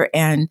creator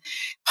and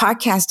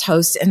podcast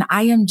host. And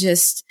I am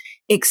just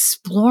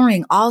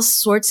exploring all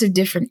sorts of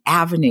different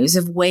avenues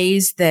of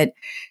ways that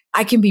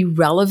I can be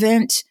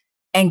relevant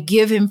and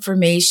give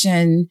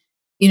information,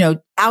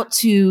 out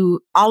to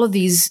all of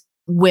these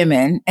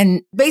women.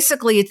 And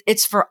basically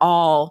it's for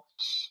all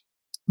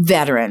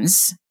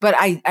veterans, but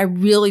I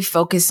really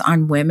focus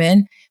on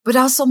women, but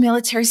also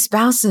military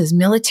spouses,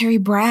 military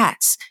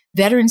brats,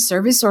 veteran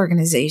service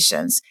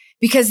organizations,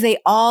 because they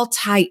all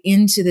tie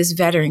into this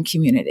veteran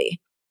community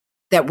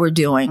that we're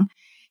doing.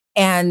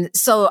 And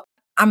so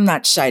I'm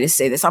not shy to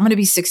say this. I'm going to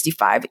be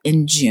 65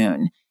 in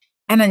June.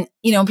 And then,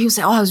 people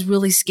say, oh, I was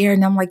really scared.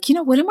 And I'm like,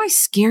 what am I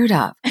scared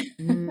of?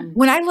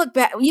 When I look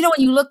back, when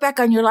you look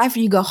back on your life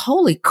and you go,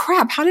 holy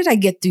crap, how did I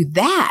get through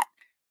that?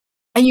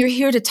 And you're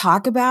here to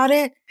talk about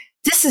it.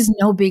 This is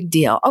no big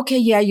deal. Okay.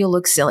 Yeah. You'll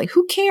look silly.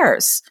 Who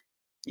cares?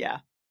 Yeah.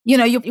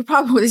 You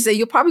probably say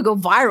you'll probably go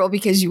viral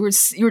because you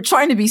were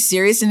trying to be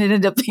serious and it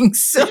ended up being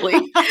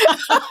silly.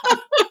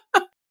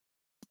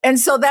 And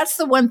so that's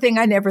the one thing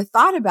I never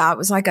thought about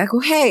was like, I go,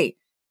 hey,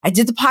 I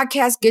did the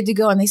podcast, good to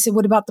go. And they said,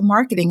 what about the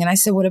marketing? And I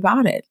said, what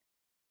about it?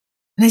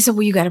 And they said,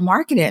 well, you got to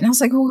market it. And I was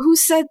like, well, who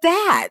said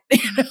that?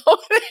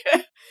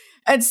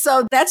 And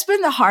so that's been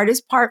the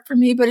hardest part for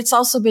me, but it's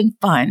also been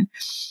fun.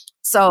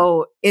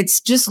 So it's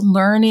just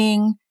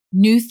learning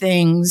new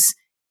things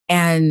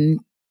and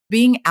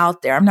being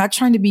out there. I'm not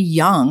trying to be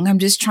young. I'm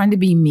just trying to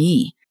be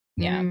me.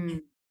 Yeah.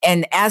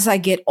 And as I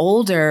get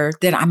older,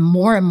 then I'm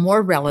more and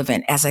more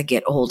relevant as I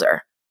get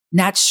older,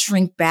 not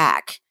shrink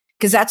back.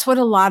 Because that's what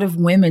a lot of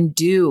women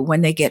do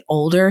when they get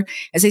older,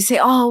 as they say,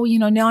 oh,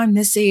 now I'm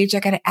this age, I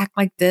got to act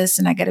like this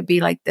and I got to be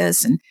like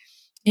this. And,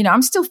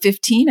 I'm still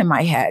 15 in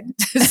my head.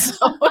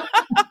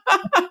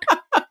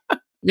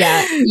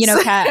 Yeah.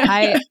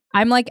 Kat,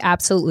 I'm like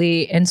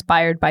absolutely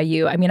inspired by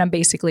you. I mean, I'm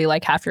basically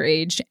like half your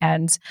age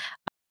and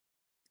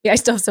I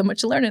still have so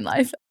much to learn in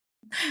life.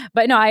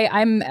 But no,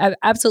 I'm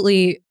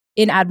absolutely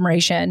in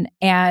admiration.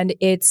 And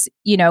it's,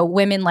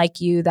 women like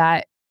you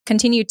that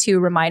continue to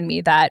remind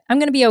me that I'm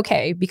going to be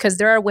okay, because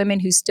there are women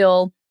who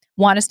still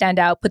want to stand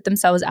out, put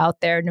themselves out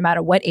there no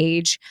matter what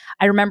age.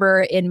 I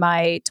remember in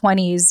my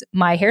 20s,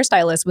 my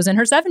hairstylist was in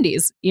her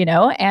 70s,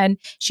 and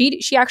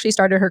she actually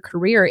started her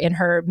career in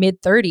her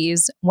mid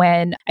 30s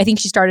when I think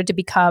she started to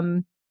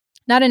become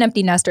not an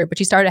empty nester, but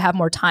she started to have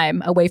more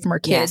time away from her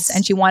kids. Yes.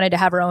 And she wanted to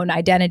have her own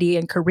identity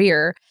and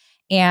career.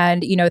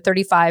 And,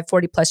 35,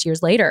 40 plus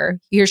years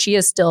later, here she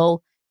is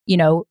still,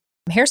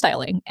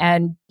 hairstyling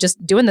and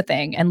just doing the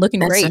thing and looking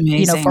That's great,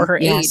 amazing. for her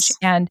Yes. age.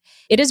 And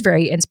it is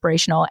very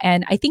inspirational.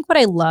 And I think what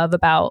I love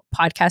about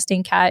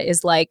podcasting, Kat,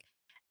 is like,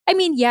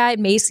 it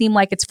may seem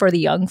like it's for the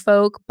young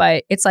folk,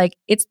 but it's like,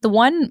 it's the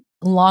one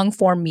long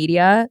form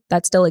media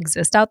that still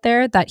exists out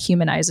there that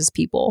humanizes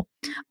people.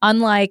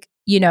 Unlike,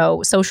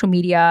 social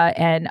media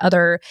and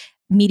other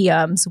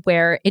mediums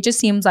where it just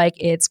seems like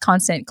it's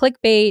constant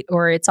clickbait,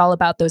 or it's all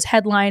about those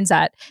headlines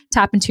that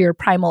tap into your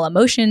primal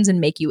emotions and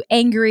make you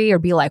angry or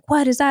be like,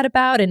 what is that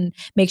about? And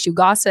makes you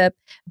gossip.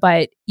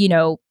 But,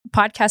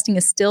 podcasting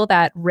is still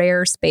that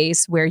rare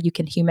space where you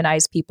can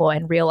humanize people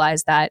and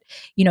realize that,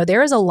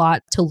 there is a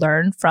lot to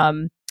learn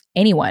from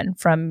anyone,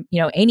 from,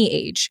 any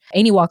age,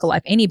 any walk of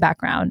life, any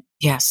background.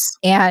 Yes.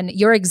 And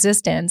your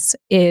existence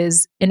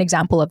is an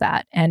example of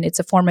that. And it's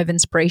a form of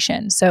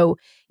inspiration. So,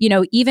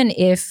 even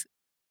if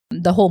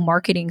the whole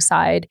marketing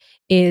side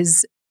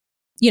is,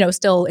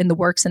 still in the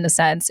works in a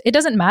sense, it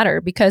doesn't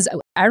matter, because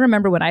I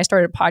remember when I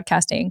started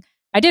podcasting,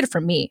 I did it for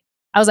me.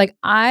 I was like,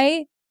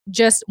 I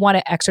just want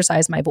to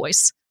exercise my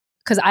voice,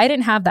 because I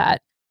didn't have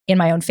that in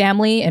my own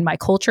family, in my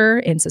culture,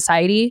 in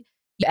society.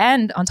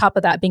 And on top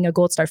of that, being a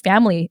Gold Star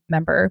family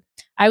member,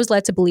 I was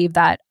led to believe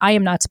that I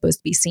am not supposed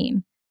to be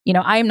seen.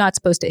 I am not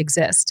supposed to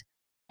exist.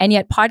 And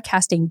yet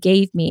podcasting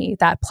gave me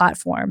that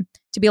platform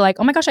to be like,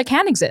 oh my gosh, I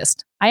can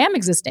exist. I am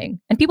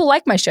existing. And people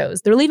like my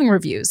shows. They're leaving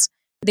reviews.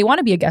 They want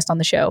to be a guest on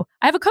the show.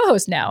 I have a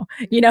co-host now.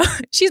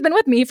 She's been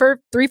with me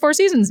for 3-4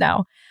 seasons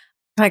now.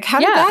 Like, how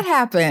did that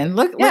happen?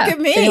 Look at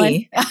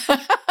me.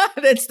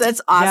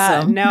 That's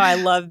awesome. Yeah, no, I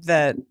love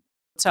that.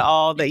 To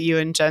all that you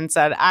and Jen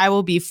said, I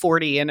will be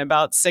 40 in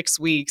about 6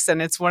 weeks.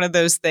 And it's one of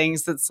those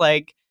things that's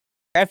like,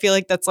 I feel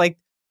like that's like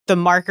the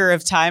marker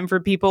of time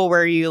for people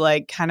where you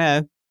like kind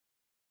of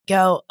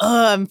go,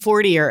 oh, I'm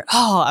 40, or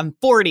oh, I'm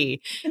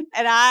 40.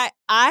 And I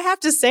have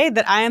to say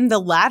that I am the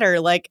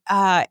latter. Like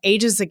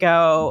ages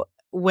ago,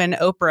 when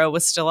Oprah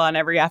was still on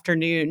every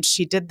afternoon,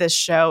 she did this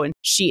show and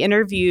she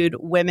interviewed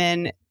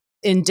women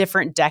in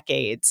different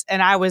decades.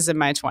 And I was in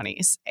my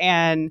 20s.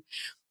 And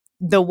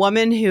the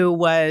woman who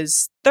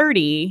was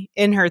 30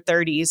 in her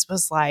 30s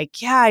was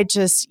like, yeah, I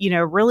just,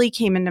 really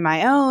came into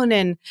my own.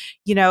 And,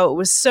 it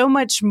was so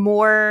much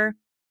more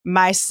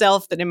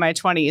myself than in my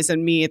 20s.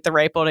 And me at the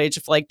ripe old age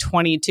of like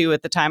 22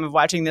 at the time of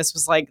watching this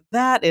was like,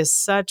 that is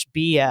such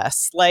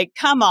BS. Like,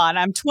 come on,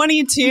 I'm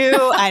 22.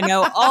 I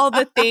know all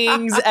the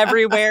things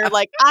everywhere.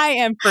 Like, I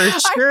am for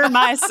sure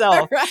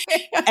myself.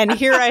 Right. And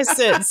here I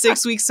sit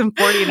 6 weeks from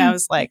 40. And I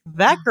was like,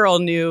 that girl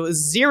knew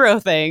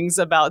 0 things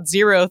about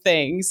 0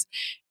 things.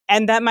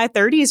 And that my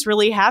 30s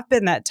really have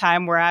been that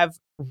time where I've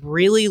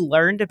really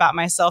learned about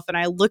myself. And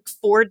I look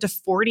forward to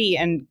 40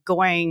 and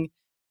going,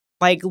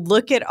 like,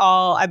 look at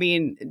all. I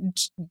mean,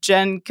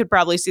 Jen could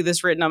probably see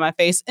this written on my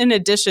face, in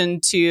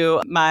addition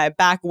to my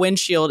back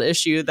windshield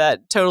issue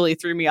that totally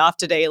threw me off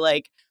today.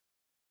 Like,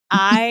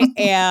 I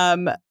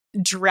am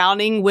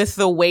drowning with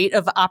the weight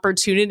of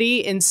opportunity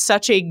in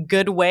such a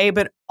good way,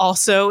 but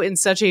also in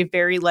such a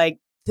very like,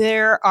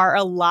 there are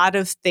a lot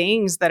of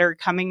things that are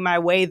coming my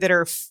way that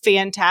are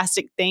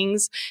fantastic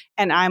things.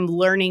 And I'm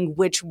learning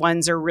which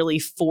ones are really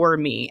for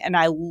me. And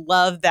I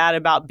love that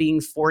about being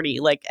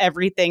 40, like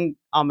everything,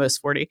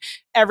 almost 40,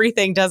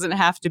 everything doesn't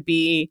have to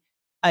be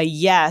a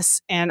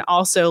yes. And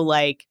also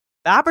like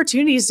the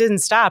opportunities didn't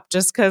stop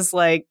just because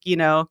like,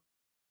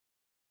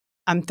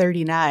 I'm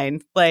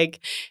 39,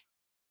 like,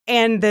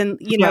 and then,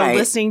 Right.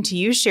 listening to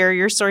you share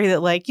your story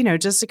that like,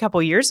 just a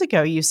couple years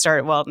ago, you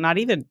started, well, not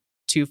even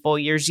 2 full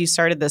years, you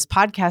started this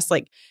podcast.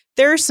 Like,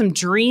 there are some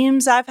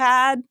dreams I've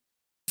had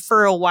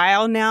for a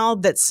while now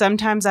that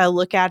sometimes I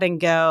look at and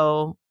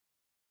go,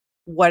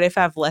 what if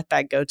I've let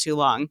that go too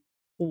long?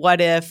 What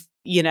if,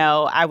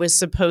 I was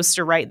supposed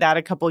to write that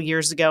a couple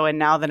years ago, and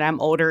now that I'm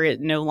older,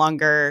 it no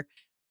longer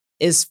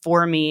is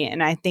for me.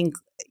 And I think,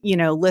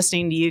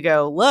 listening to you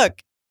go,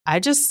 look, I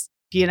just,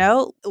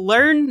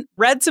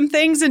 read some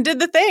things and did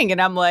the thing.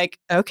 And I'm like,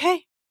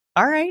 okay,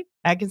 all right,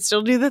 I can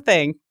still do the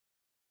thing.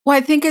 Well,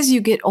 I think as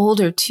you get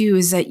older too,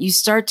 is that you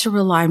start to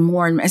rely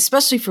more, and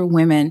especially for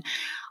women,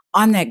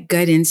 on that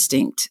gut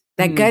instinct.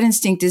 That gut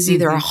instinct is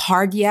either a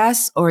hard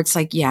yes, or it's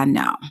like, yeah,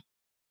 no.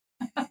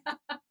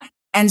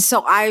 And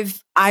so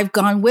I've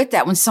gone with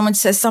that. When someone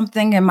says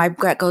something and my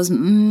gut goes, I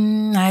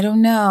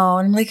don't know.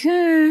 And I'm like,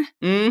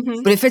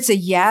 But if it's a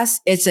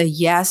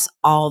yes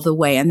all the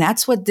way. And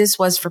that's what this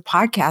was for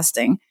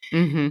podcasting.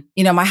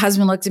 My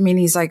husband looked at me and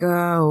he's like,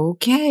 oh,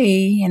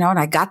 okay. And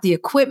I got the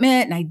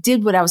equipment and I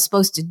did what I was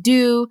supposed to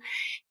do.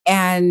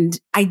 And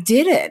I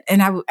did it.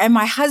 And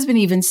my husband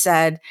even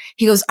said,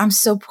 he goes, I'm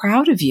so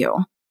proud of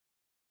you.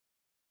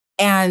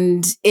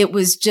 And it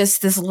was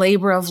just this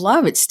labor of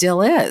love. It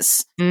still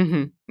is.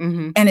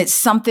 And it's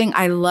something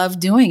I love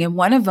doing. And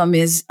one of them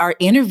is our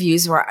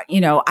interviews where,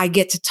 I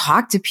get to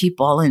talk to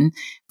people and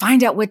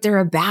find out what they're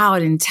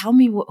about and tell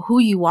me who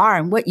you are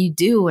and what you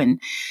do and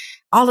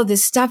all of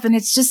this stuff. And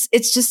it's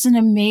just an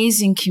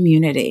amazing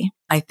community,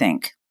 I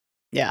think.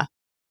 Yeah.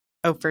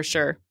 Oh, for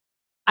sure.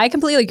 I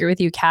completely agree with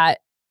you, Kat.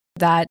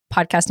 that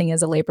podcasting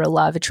is a labor of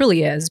love. It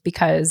truly is,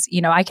 because,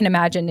 I can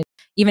imagine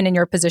even in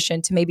your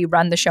position to maybe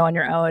run the show on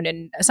your own.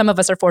 And some of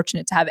us are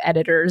fortunate to have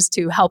editors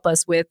to help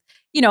us with,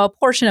 a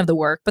portion of the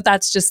work, but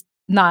that's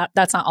not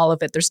all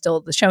of it. There's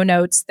still the show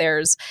notes.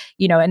 There's,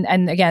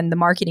 and again, the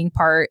marketing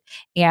part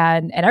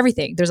and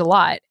everything. There's a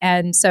lot.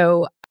 And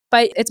so,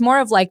 but it's more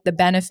of like the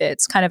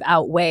benefits kind of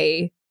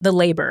outweigh the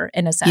labor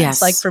in a sense.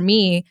 Yes. Like for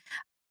me,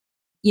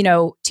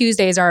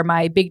 Tuesdays are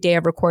my big day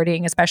of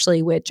recording,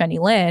 especially with Jenny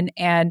Lynn.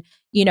 And,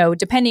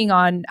 depending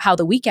on how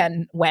the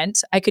weekend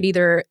went, I could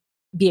either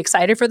be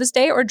excited for this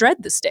day or dread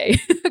this day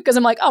because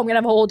I'm like, oh, I'm going to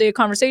have a whole day of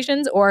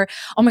conversations, or,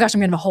 oh my gosh, I'm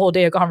going to have a whole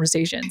day of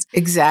conversations.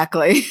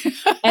 Exactly.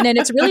 And then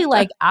it's really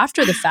like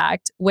after the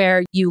fact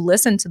where you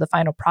listen to the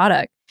final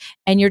product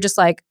and you're just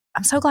like,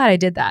 I'm so glad I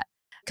did that.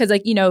 Because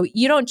like,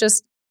 you don't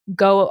just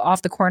go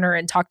off the corner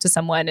and talk to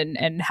someone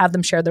and have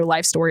them share their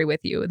life story with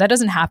you. That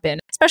doesn't happen,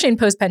 especially in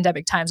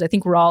post-pandemic times. I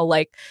think we're all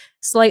like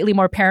slightly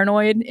more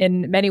paranoid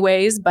in many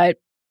ways, but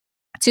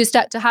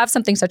to have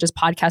something such as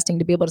podcasting,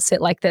 to be able to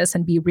sit like this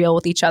and be real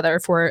with each other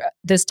for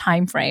this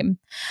time frame,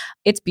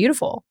 it's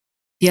beautiful.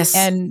 Yes.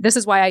 And this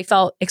is why I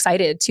felt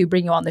excited to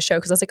bring you on the show,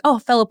 because I was like, oh,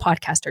 fellow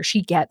podcaster,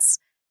 she gets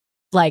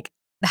like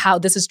how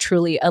this is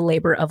truly a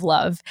labor of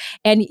love.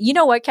 And you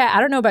know what, Kat,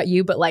 I don't know about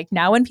you, but like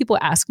now when people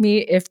ask me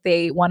if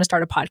they want to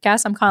start a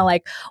podcast, I'm kind of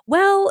like,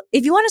 well,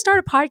 if you want to start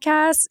a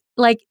podcast,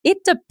 like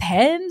it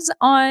depends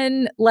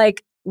on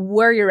like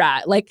where you're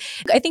at. Like,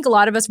 I think a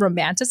lot of us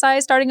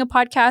romanticize starting a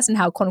podcast and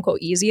how quote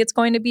unquote easy it's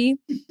going to be.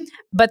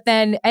 But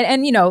then,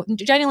 and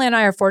Jenny Lynn and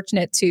I are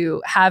fortunate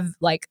to have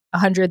like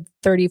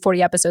 130,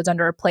 40 episodes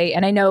under our plate.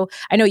 And I know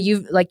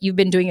you've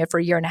been doing it for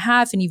a year and a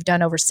half and you've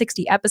done over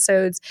 60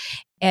 episodes.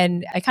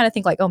 And I kind of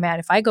think like, oh man,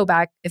 if I go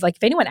back, if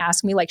anyone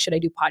asks me like, should I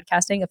do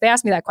podcasting? If they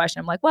ask me that question,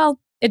 I'm like, well,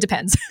 it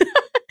depends.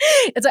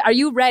 It's like, are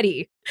you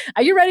ready?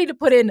 Are you ready to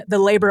put in the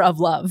labor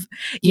of love,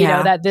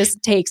 that this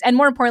takes? And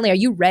more importantly, are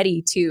you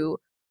ready to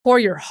pour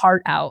your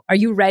heart out? Are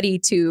you ready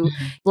to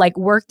like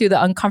work through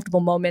the uncomfortable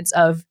moments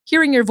of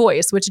hearing your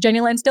voice, which Jenny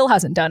Lynn still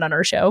hasn't done on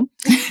our show?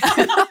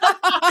 That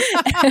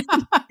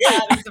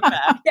is a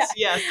fact. Yeah. Yes.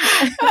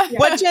 Yeah.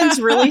 What Jen's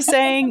really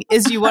saying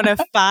is you want to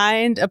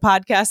find a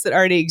podcast that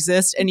already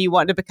exists and you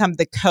want to become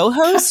the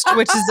co-host,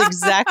 which is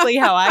exactly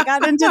how I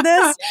got into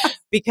this,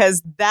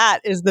 because that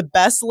is the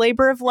best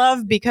labor of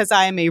love, because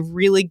I am a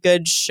really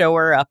good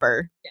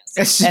shower-upper.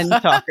 Yes. And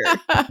talker.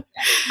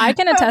 I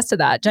can attest to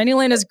that. Jenny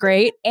Lynn is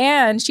great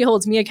and she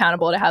holds me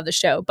accountable to have the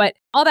show. But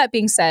all that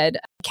being said,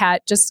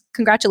 Kat, just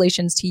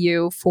congratulations to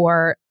you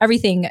for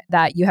everything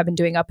that you have been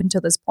doing up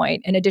until this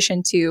point. In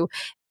addition to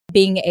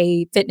being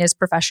a fitness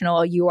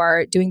professional, you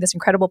are doing this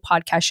incredible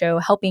podcast show,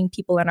 helping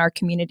people in our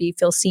community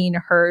feel seen,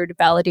 heard,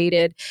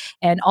 validated,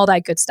 and all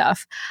that good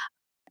stuff.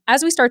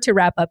 As we start to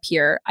wrap up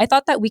here, I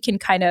thought that we can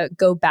kind of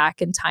go back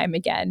in time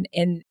again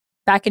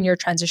back in your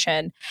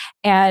transition.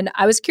 And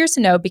I was curious to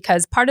know,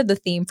 because part of the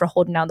theme for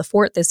Holding Down the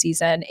Fort this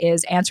season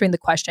is answering the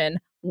question,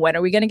 when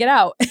are we going to get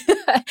out?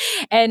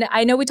 And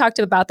I know we talked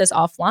about this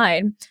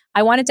offline.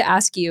 I wanted to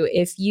ask you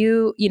if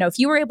you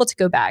were able to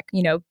go back,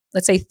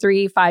 let's say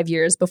 3-5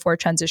 years before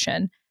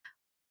transition,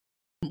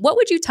 what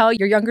would you tell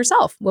your younger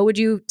self? What would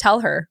you tell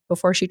her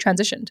before she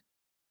transitioned?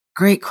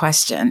 Great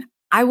question.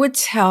 I would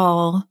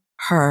tell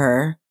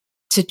her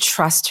to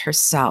trust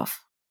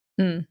herself,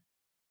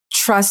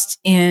 trust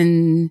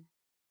in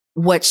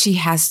what she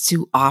has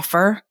to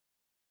offer.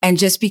 And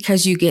just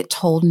because you get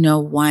told no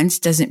once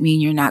doesn't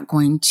mean you're not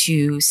going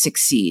to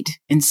succeed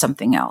in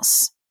something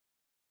else.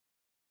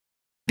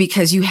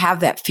 Because you have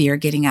that fear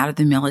getting out of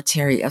the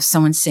military of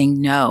someone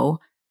saying no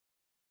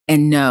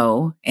and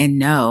no and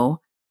no.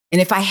 And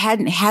if I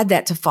hadn't had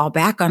that to fall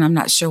back on, I'm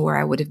not sure where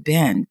I would have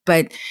been.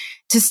 But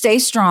to stay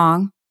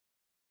strong,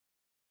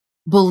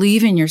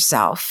 believe in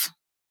yourself,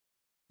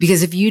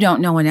 because if you don't,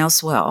 no one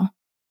else will.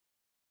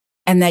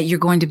 And that you're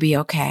going to be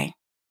okay.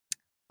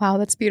 Wow,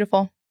 that's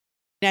beautiful.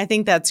 I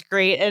think that's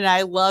great. And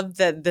I love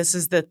that this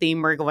is the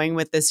theme we're going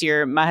with this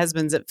year. My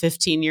husband's at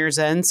 15 years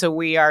in. So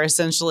we are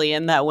essentially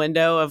in that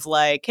window of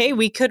like, hey,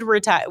 we could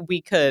retire.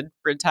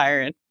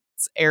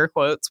 It's air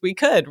quotes. We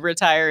could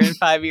retire in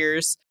 5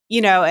 years,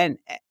 and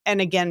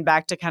again,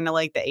 back to kind of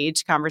like the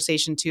age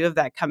conversation too, of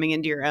that coming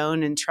into your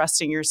own and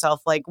trusting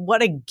yourself. Like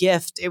what a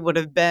gift it would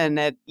have been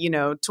at,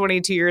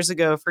 22 years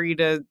ago for you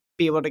to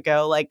be able to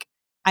go like,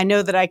 I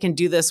know that I can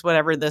do this,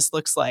 whatever this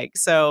looks like.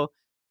 So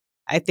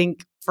I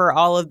think for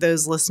all of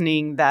those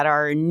listening that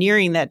are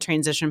nearing that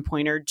transition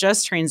point or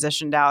just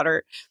transitioned out,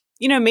 or,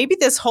 maybe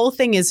this whole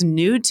thing is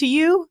new to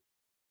you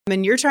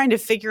and you're trying to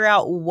figure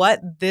out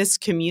what this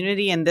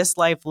community and this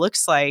life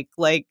looks like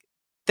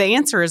the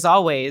answer is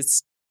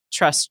always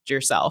trust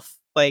yourself.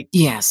 Like,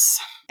 yes.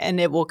 And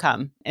it will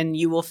come and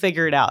you will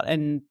figure it out.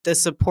 And the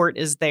support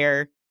is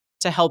there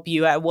to help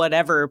you at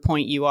whatever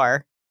point you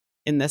are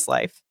in this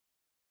life.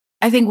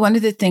 I think one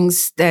of the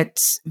things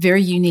that's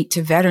very unique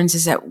to veterans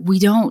is that we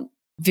don't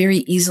very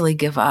easily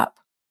give up.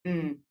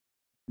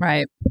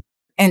 Right.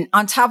 And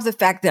on top of the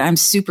fact that I'm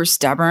super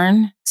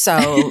stubborn,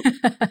 so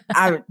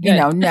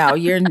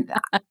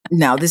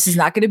no, this is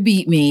not going to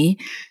beat me.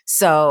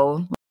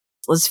 So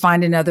let's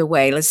find another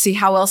way. Let's see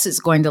how else it's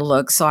going to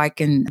look so I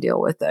can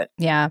deal with it.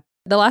 Yeah.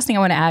 The last thing I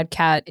want to add,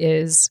 Kat,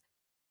 is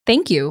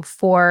thank you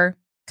for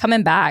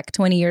coming back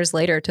 20 years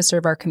later to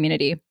serve our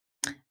community.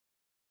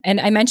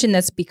 And I mention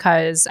this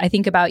because I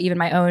think about even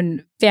my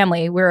own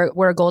family.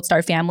 We're a Gold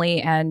Star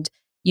family. And,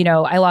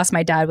 I lost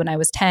my dad when I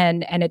was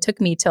 10, and it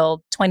took me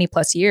till 20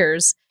 plus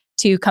years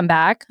to come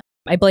back.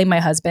 I blame my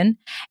husband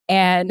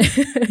and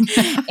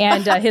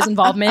his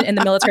involvement in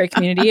the military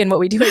community and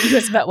what we do at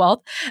US Vet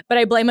Wealth. But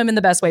I blame him in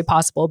the best way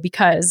possible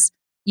because,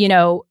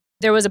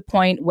 there was a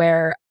point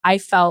where I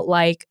felt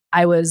like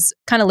I was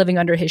kind of living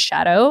under his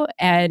shadow.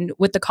 And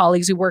with the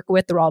colleagues we work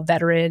with, they're all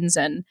veterans.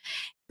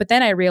 But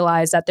then I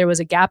realized that there was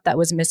a gap that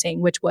was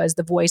missing, which was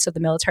the voice of the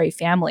military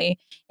family.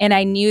 And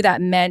I knew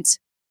that meant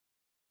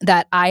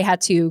that I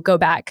had to go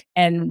back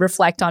and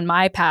reflect on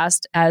my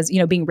past as,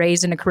 being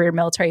raised in a career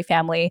military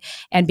family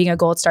and being a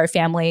Gold Star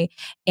family.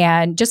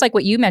 And just like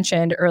what you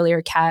mentioned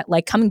earlier, Kat,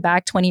 like coming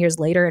back 20 years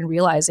later and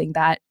realizing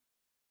that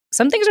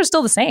some things are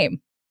still the same.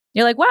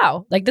 You're like,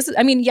 wow, like this is,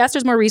 yes,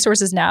 there's more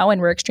resources now and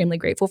we're extremely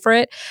grateful for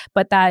it.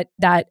 But that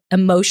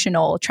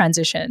emotional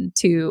transition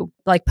to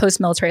like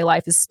post-military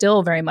life is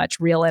still very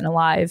much real and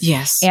alive.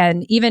 Yes.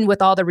 And even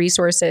with all the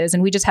resources,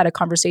 and we just had a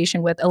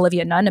conversation with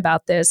Olivia Nunn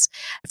about this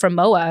from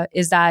MOA,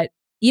 is that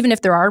even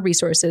if there are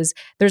resources,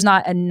 there's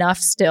not enough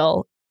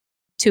still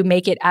to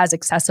make it as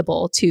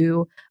accessible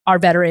to our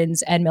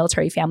veterans and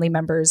military family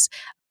members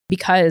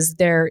because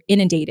they're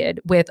inundated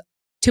with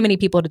too many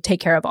people to take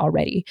care of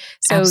already.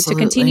 So Absolutely.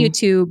 To continue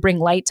to bring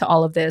light to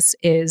all of this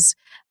is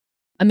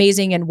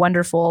amazing and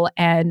wonderful.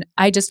 And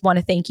I just want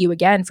to thank you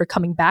again for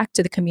coming back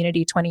to the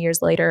community 20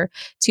 years later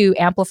to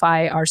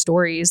amplify our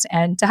stories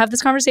and to have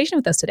this conversation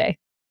with us today.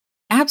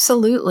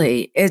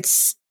 Absolutely.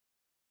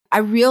 I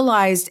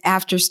realized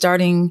after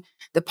starting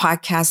the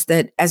podcast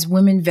that as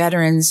women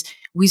veterans,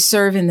 we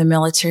serve in the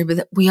military,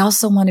 but we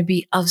also want to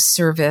be of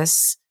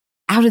service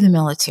out of the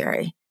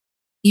military.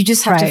 You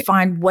just have to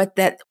find what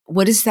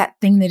is that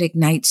thing that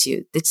ignites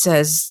you, that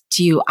says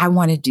to you, I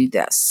want to do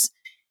this.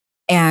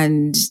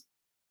 And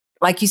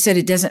like you said,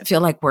 it doesn't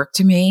feel like work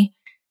to me.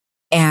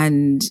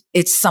 And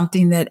it's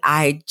something that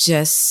I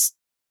just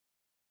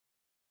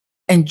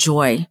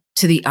enjoy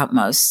to the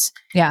utmost.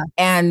 Yeah.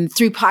 And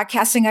through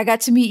podcasting, I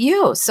got to meet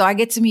you. So I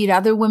get to meet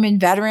other women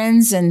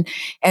veterans and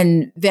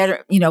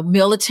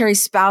military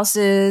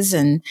spouses.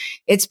 And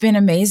it's been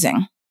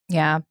amazing.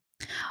 Yeah.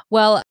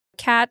 Well,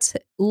 Kat,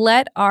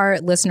 let our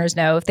listeners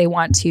know if they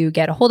want to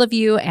get a hold of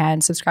you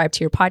and subscribe to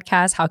your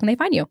podcast. How can they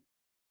find you?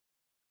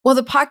 Well,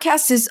 the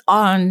podcast is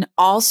on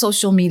all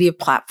social media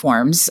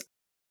platforms.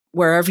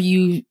 Wherever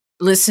you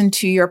listen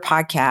to your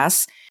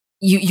podcast,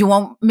 you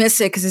won't miss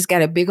it because it's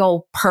got a big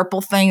old purple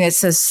thing that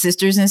says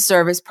Sisters in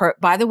Service.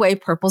 By the way,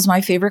 purple's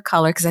my favorite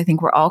color because I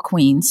think we're all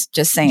queens.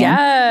 Just saying.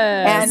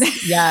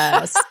 Yes.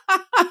 Yes.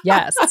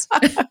 Yes.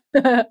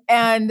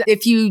 And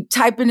if you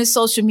type into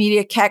social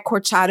media, Kat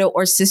Corchado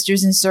or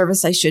Sisters in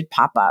Service, I should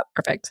pop up.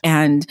 Perfect.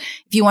 And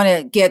if you want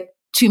to get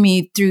to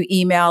me through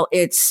email,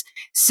 it's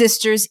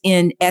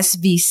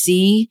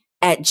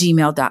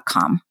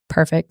sistersinsvc@gmail.com.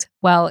 Perfect.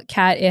 Well,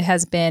 Kat, it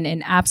has been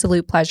an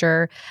absolute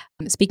pleasure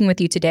speaking with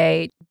you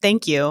today.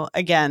 Thank you.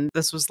 Again,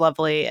 this was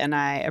lovely, and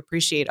I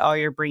appreciate all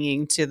you're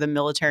bringing to the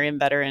military and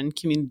veteran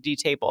community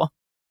table.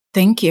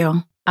 Thank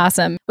you.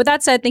 Awesome. With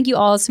that said, thank you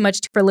all so much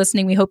for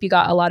listening. We hope you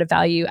got a lot of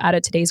value out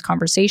of today's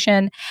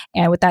conversation.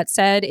 And with that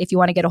said, if you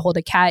want to get a hold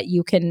of Kat,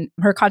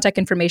 her contact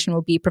information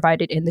will be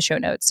provided in the show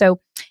notes. So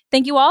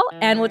thank you all,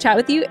 and we'll chat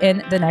with you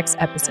in the next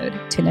episode.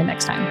 Tune in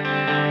next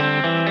time.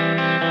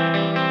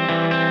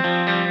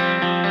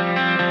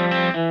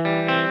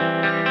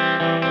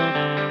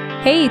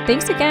 Hey,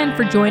 thanks again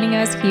for joining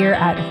us here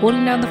at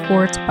Holding Down the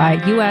Fort by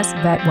US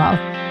Vet Wealth.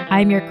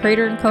 I'm your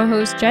creator and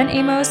co-host, Jen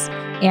Amos.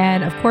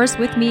 And of course,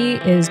 with me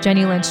is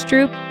Jenny Lynch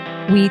Stroop.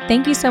 We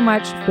thank you so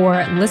much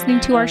for listening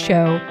to our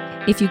show.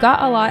 If you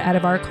got a lot out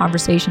of our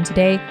conversation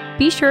today,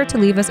 be sure to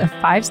leave us a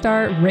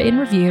 5-star written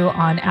review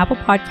on Apple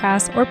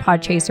Podcasts or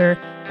Podchaser,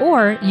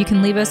 or you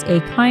can leave us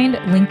a kind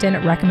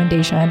LinkedIn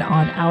recommendation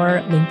on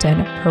our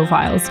LinkedIn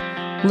profiles.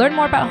 Learn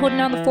more about Holding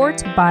Down the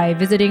Fort by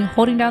visiting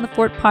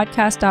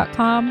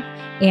holdingdownthefortpodcast.com.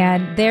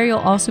 And there you'll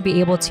also be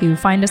able to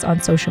find us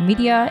on social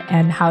media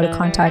and how to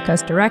contact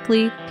us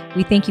directly.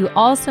 We thank you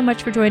all so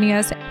much for joining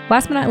us.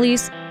 Last but not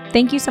least,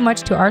 thank you so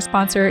much to our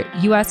sponsor,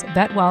 US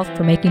Vet Wealth,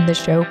 for making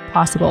this show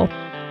possible.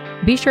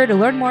 Be sure to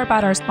learn more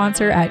about our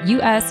sponsor at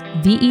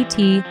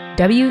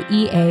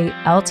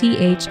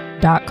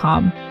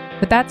usvetwealth.com.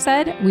 With that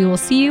said, we will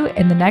see you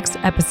in the next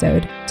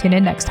episode. Tune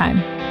in next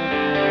time.